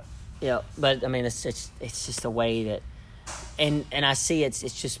like that. Yeah, but I mean, it's just a way that, and I see it's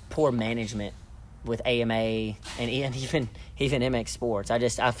just poor management with AMA and even MX Sports.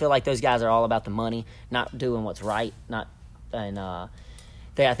 I feel like those guys are all about the money, not doing what's right,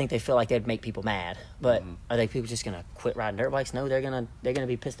 I think they feel like they'd make people mad, but are they people just gonna quit riding dirt bikes? No, they're gonna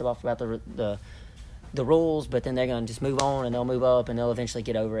be pissed off about the rules, but then they're gonna just move on and they'll move up and they'll eventually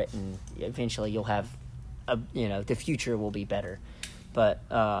get over it, and eventually you'll have the future will be better. But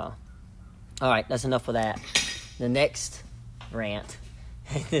all right, that's enough of that. The next rant,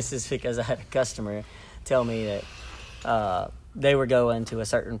 this is because I had a customer tell me that they were going to a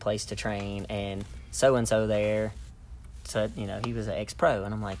certain place to train, and so there said, he was an ex-pro,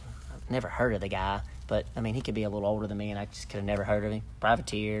 and I'm like, I've never heard of the guy, but I mean, he could be a little older than me, and I just could have never heard of him.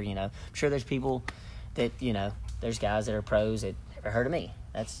 Privateer, I'm sure there's people that, there's guys that are pros that never heard of me.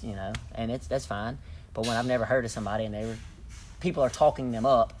 That's, and that's fine. But when I've never heard of somebody and people are talking them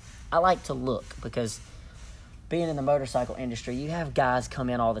up, I like to look, because being in the motorcycle industry, you have guys come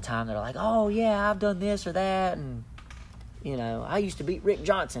in all the time that are like, oh yeah, I've done this or that, and I used to beat Rick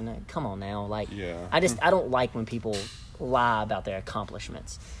Johnson. Come on now, like, I don't like when people lie about their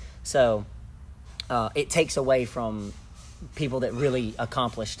accomplishments. So it takes away from people that really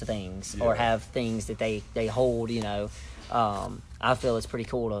accomplished things or have things that they hold. I feel it's pretty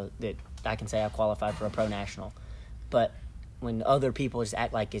cool that I can say I qualified for a pro national, but when other people just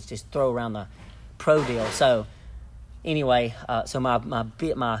act like it's just throw around the pro deal. So anyway, so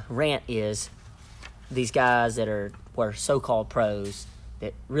my rant is these guys that were so-called pros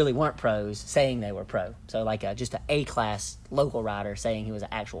that really weren't pros saying they were pro. So like just an A-class local rider saying he was an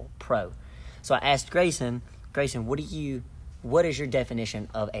actual pro. So I asked Grayson, what is your definition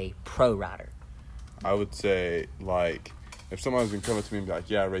of a pro rider? I would say, like, if someone was going to come up to me and be like,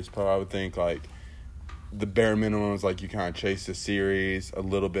 yeah, I race pro, I would think, like, the bare minimum is, like, you kind of chase the series a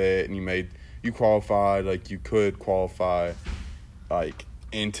little bit, and you qualified, like, you could qualify, like,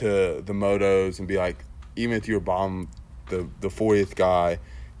 into the motos and be like, even if you were bottom the 40th guy,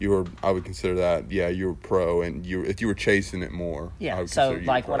 I would consider that, you were pro, and if you were chasing it more. Yeah, so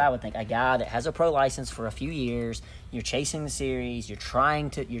like what I would think, a guy that has a pro license for a few years, you're chasing the series, you're trying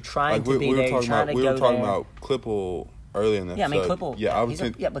to be there, you're trying to go there. We were talking about Klippel earlier in the episode. Yeah, I mean, Klippel, I would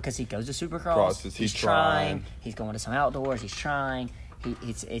think, because he goes to Supercross, he's trying, he's going to some outdoors, he's trying,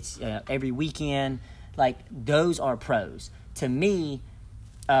 it's every weekend, like, those are pros. To me,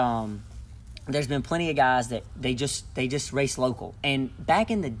 there's been plenty of guys that they just race local. And way back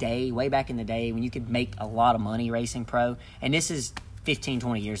in the day, when you could make a lot of money racing pro, and this is 15,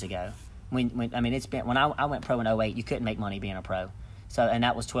 20 years ago. When I went pro in 2008, you couldn't make money being a pro. So, and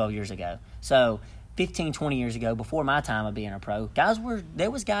that was 12 years ago. So 15, 20 years ago, before my time of being a pro, there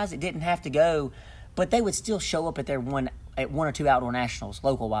was guys that didn't have to go, but they would still show up at their one or two outdoor nationals,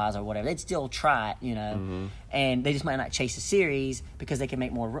 local wise or whatever. They'd still try it, and they just might not chase a series because they can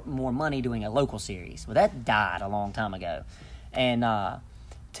make more money doing a local series. Well, that died a long time ago, And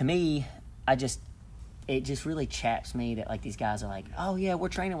to me, it just really chaps me that like these guys are like, oh yeah, we're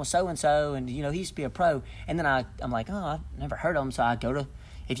training with so and so, and he used to be a pro. And then I'm like, oh, I've never heard of him. So I go to,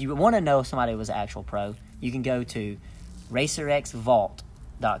 if you want to know if somebody was an actual pro, you can go to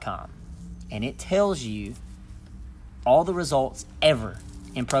racerxvault.com, and it tells you all the results ever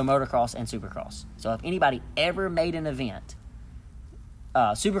in pro motocross and supercross. So if anybody ever made an event,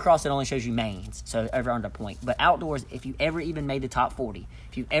 supercross, it only shows you mains, so ever under a point. But outdoors, if you ever even made the top 40,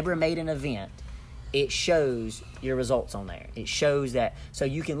 if you ever made an event, it shows your results on there. It shows that, so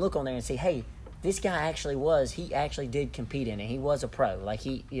you can look on there and see, hey, this guy he actually did compete in it. He was a pro. Like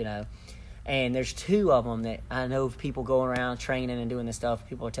and there's two of them that I know of people going around training and doing this stuff.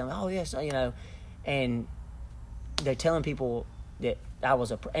 People are telling me, oh, yes, and they're telling people that I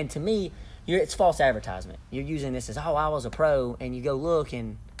was a pro. And to me, it's false advertisement. You're using this as, oh, I was a pro, and you go look,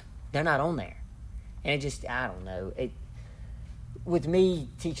 and they're not on there. And it just, I don't know. With me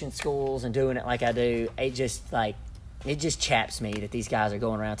teaching schools and doing it like I do, it just chaps me that these guys are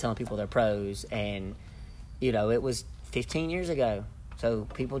going around telling people they're pros, and it was 15 years ago, so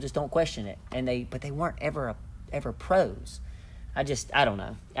people just don't question it, but they weren't ever pros. I don't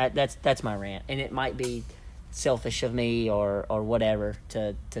know. That's my rant, and it might be selfish of me or whatever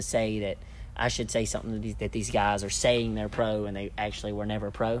to say that I should say something that these guys are saying they're pro and they actually were never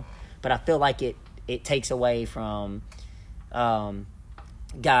pro, but I feel like it takes away from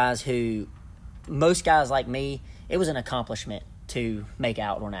guys who, most guys like me, it was an accomplishment to make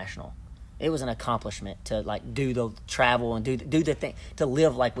outdoor national. It was an accomplishment to like do the travel and do the thing, to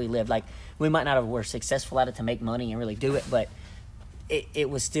live like we lived. Like we might not have were successful at it to make money and really do it, but it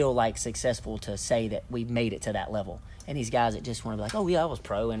was still like successful to say that we made it to that level. And these guys that just want to be like, oh yeah, I was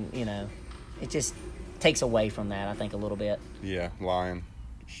pro, and it just takes away from that, I think, a little bit. Yeah, lying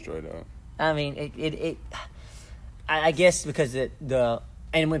straight up. I mean, I guess because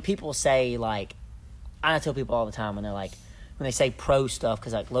and when people say, like, I tell people all the time when they say pro stuff,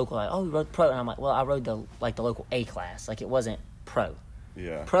 because like local, like, oh, we rode pro, and I'm like, well, I rode the local A class, like it wasn't pro.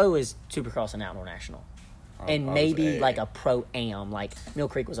 Yeah. Pro is Supercross and Outdoor National, and maybe like a pro-am, like Mill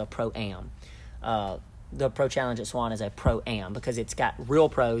Creek was a pro-am. The Pro Challenge at Swan is a pro-am because it's got real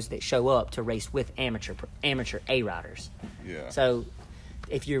pros that show up to race with amateur A riders. Yeah. So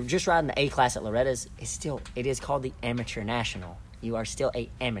if you're just riding the A class at Lorettas, it is called the Amateur National. You are still a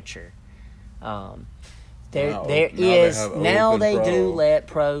amateur. Now they do let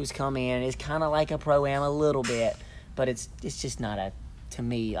pros come in. It's kind of like a pro-am a little bit, but it's just not to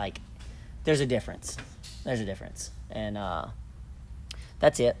me, like, there's a difference. And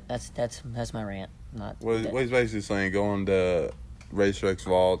that's it. That's my rant. What he's basically saying, go on to RacerX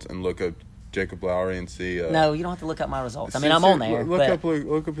Vault and look up Jacob Lowry and see. No, you don't have to look up my results. I mean, I'm on there.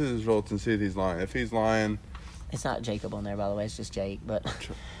 Look up his results and see if he's lying. If he's lying, it's not Jacob on there, by the way. It's just Jake, but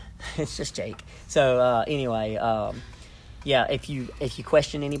it's just Jake. So anyway, yeah. If you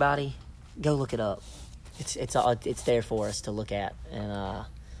question anybody, go look it up. It's there for us to look at. And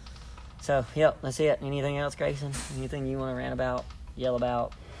so yep, that's it. Anything else, Grayson? Anything you want to rant about, yell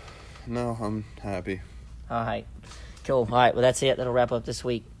about? No, I'm happy. All right. Cool. All right. Well, that's it. That'll wrap up this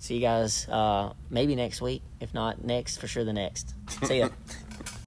week. See you guys maybe next week. If not next, for sure the next. See ya.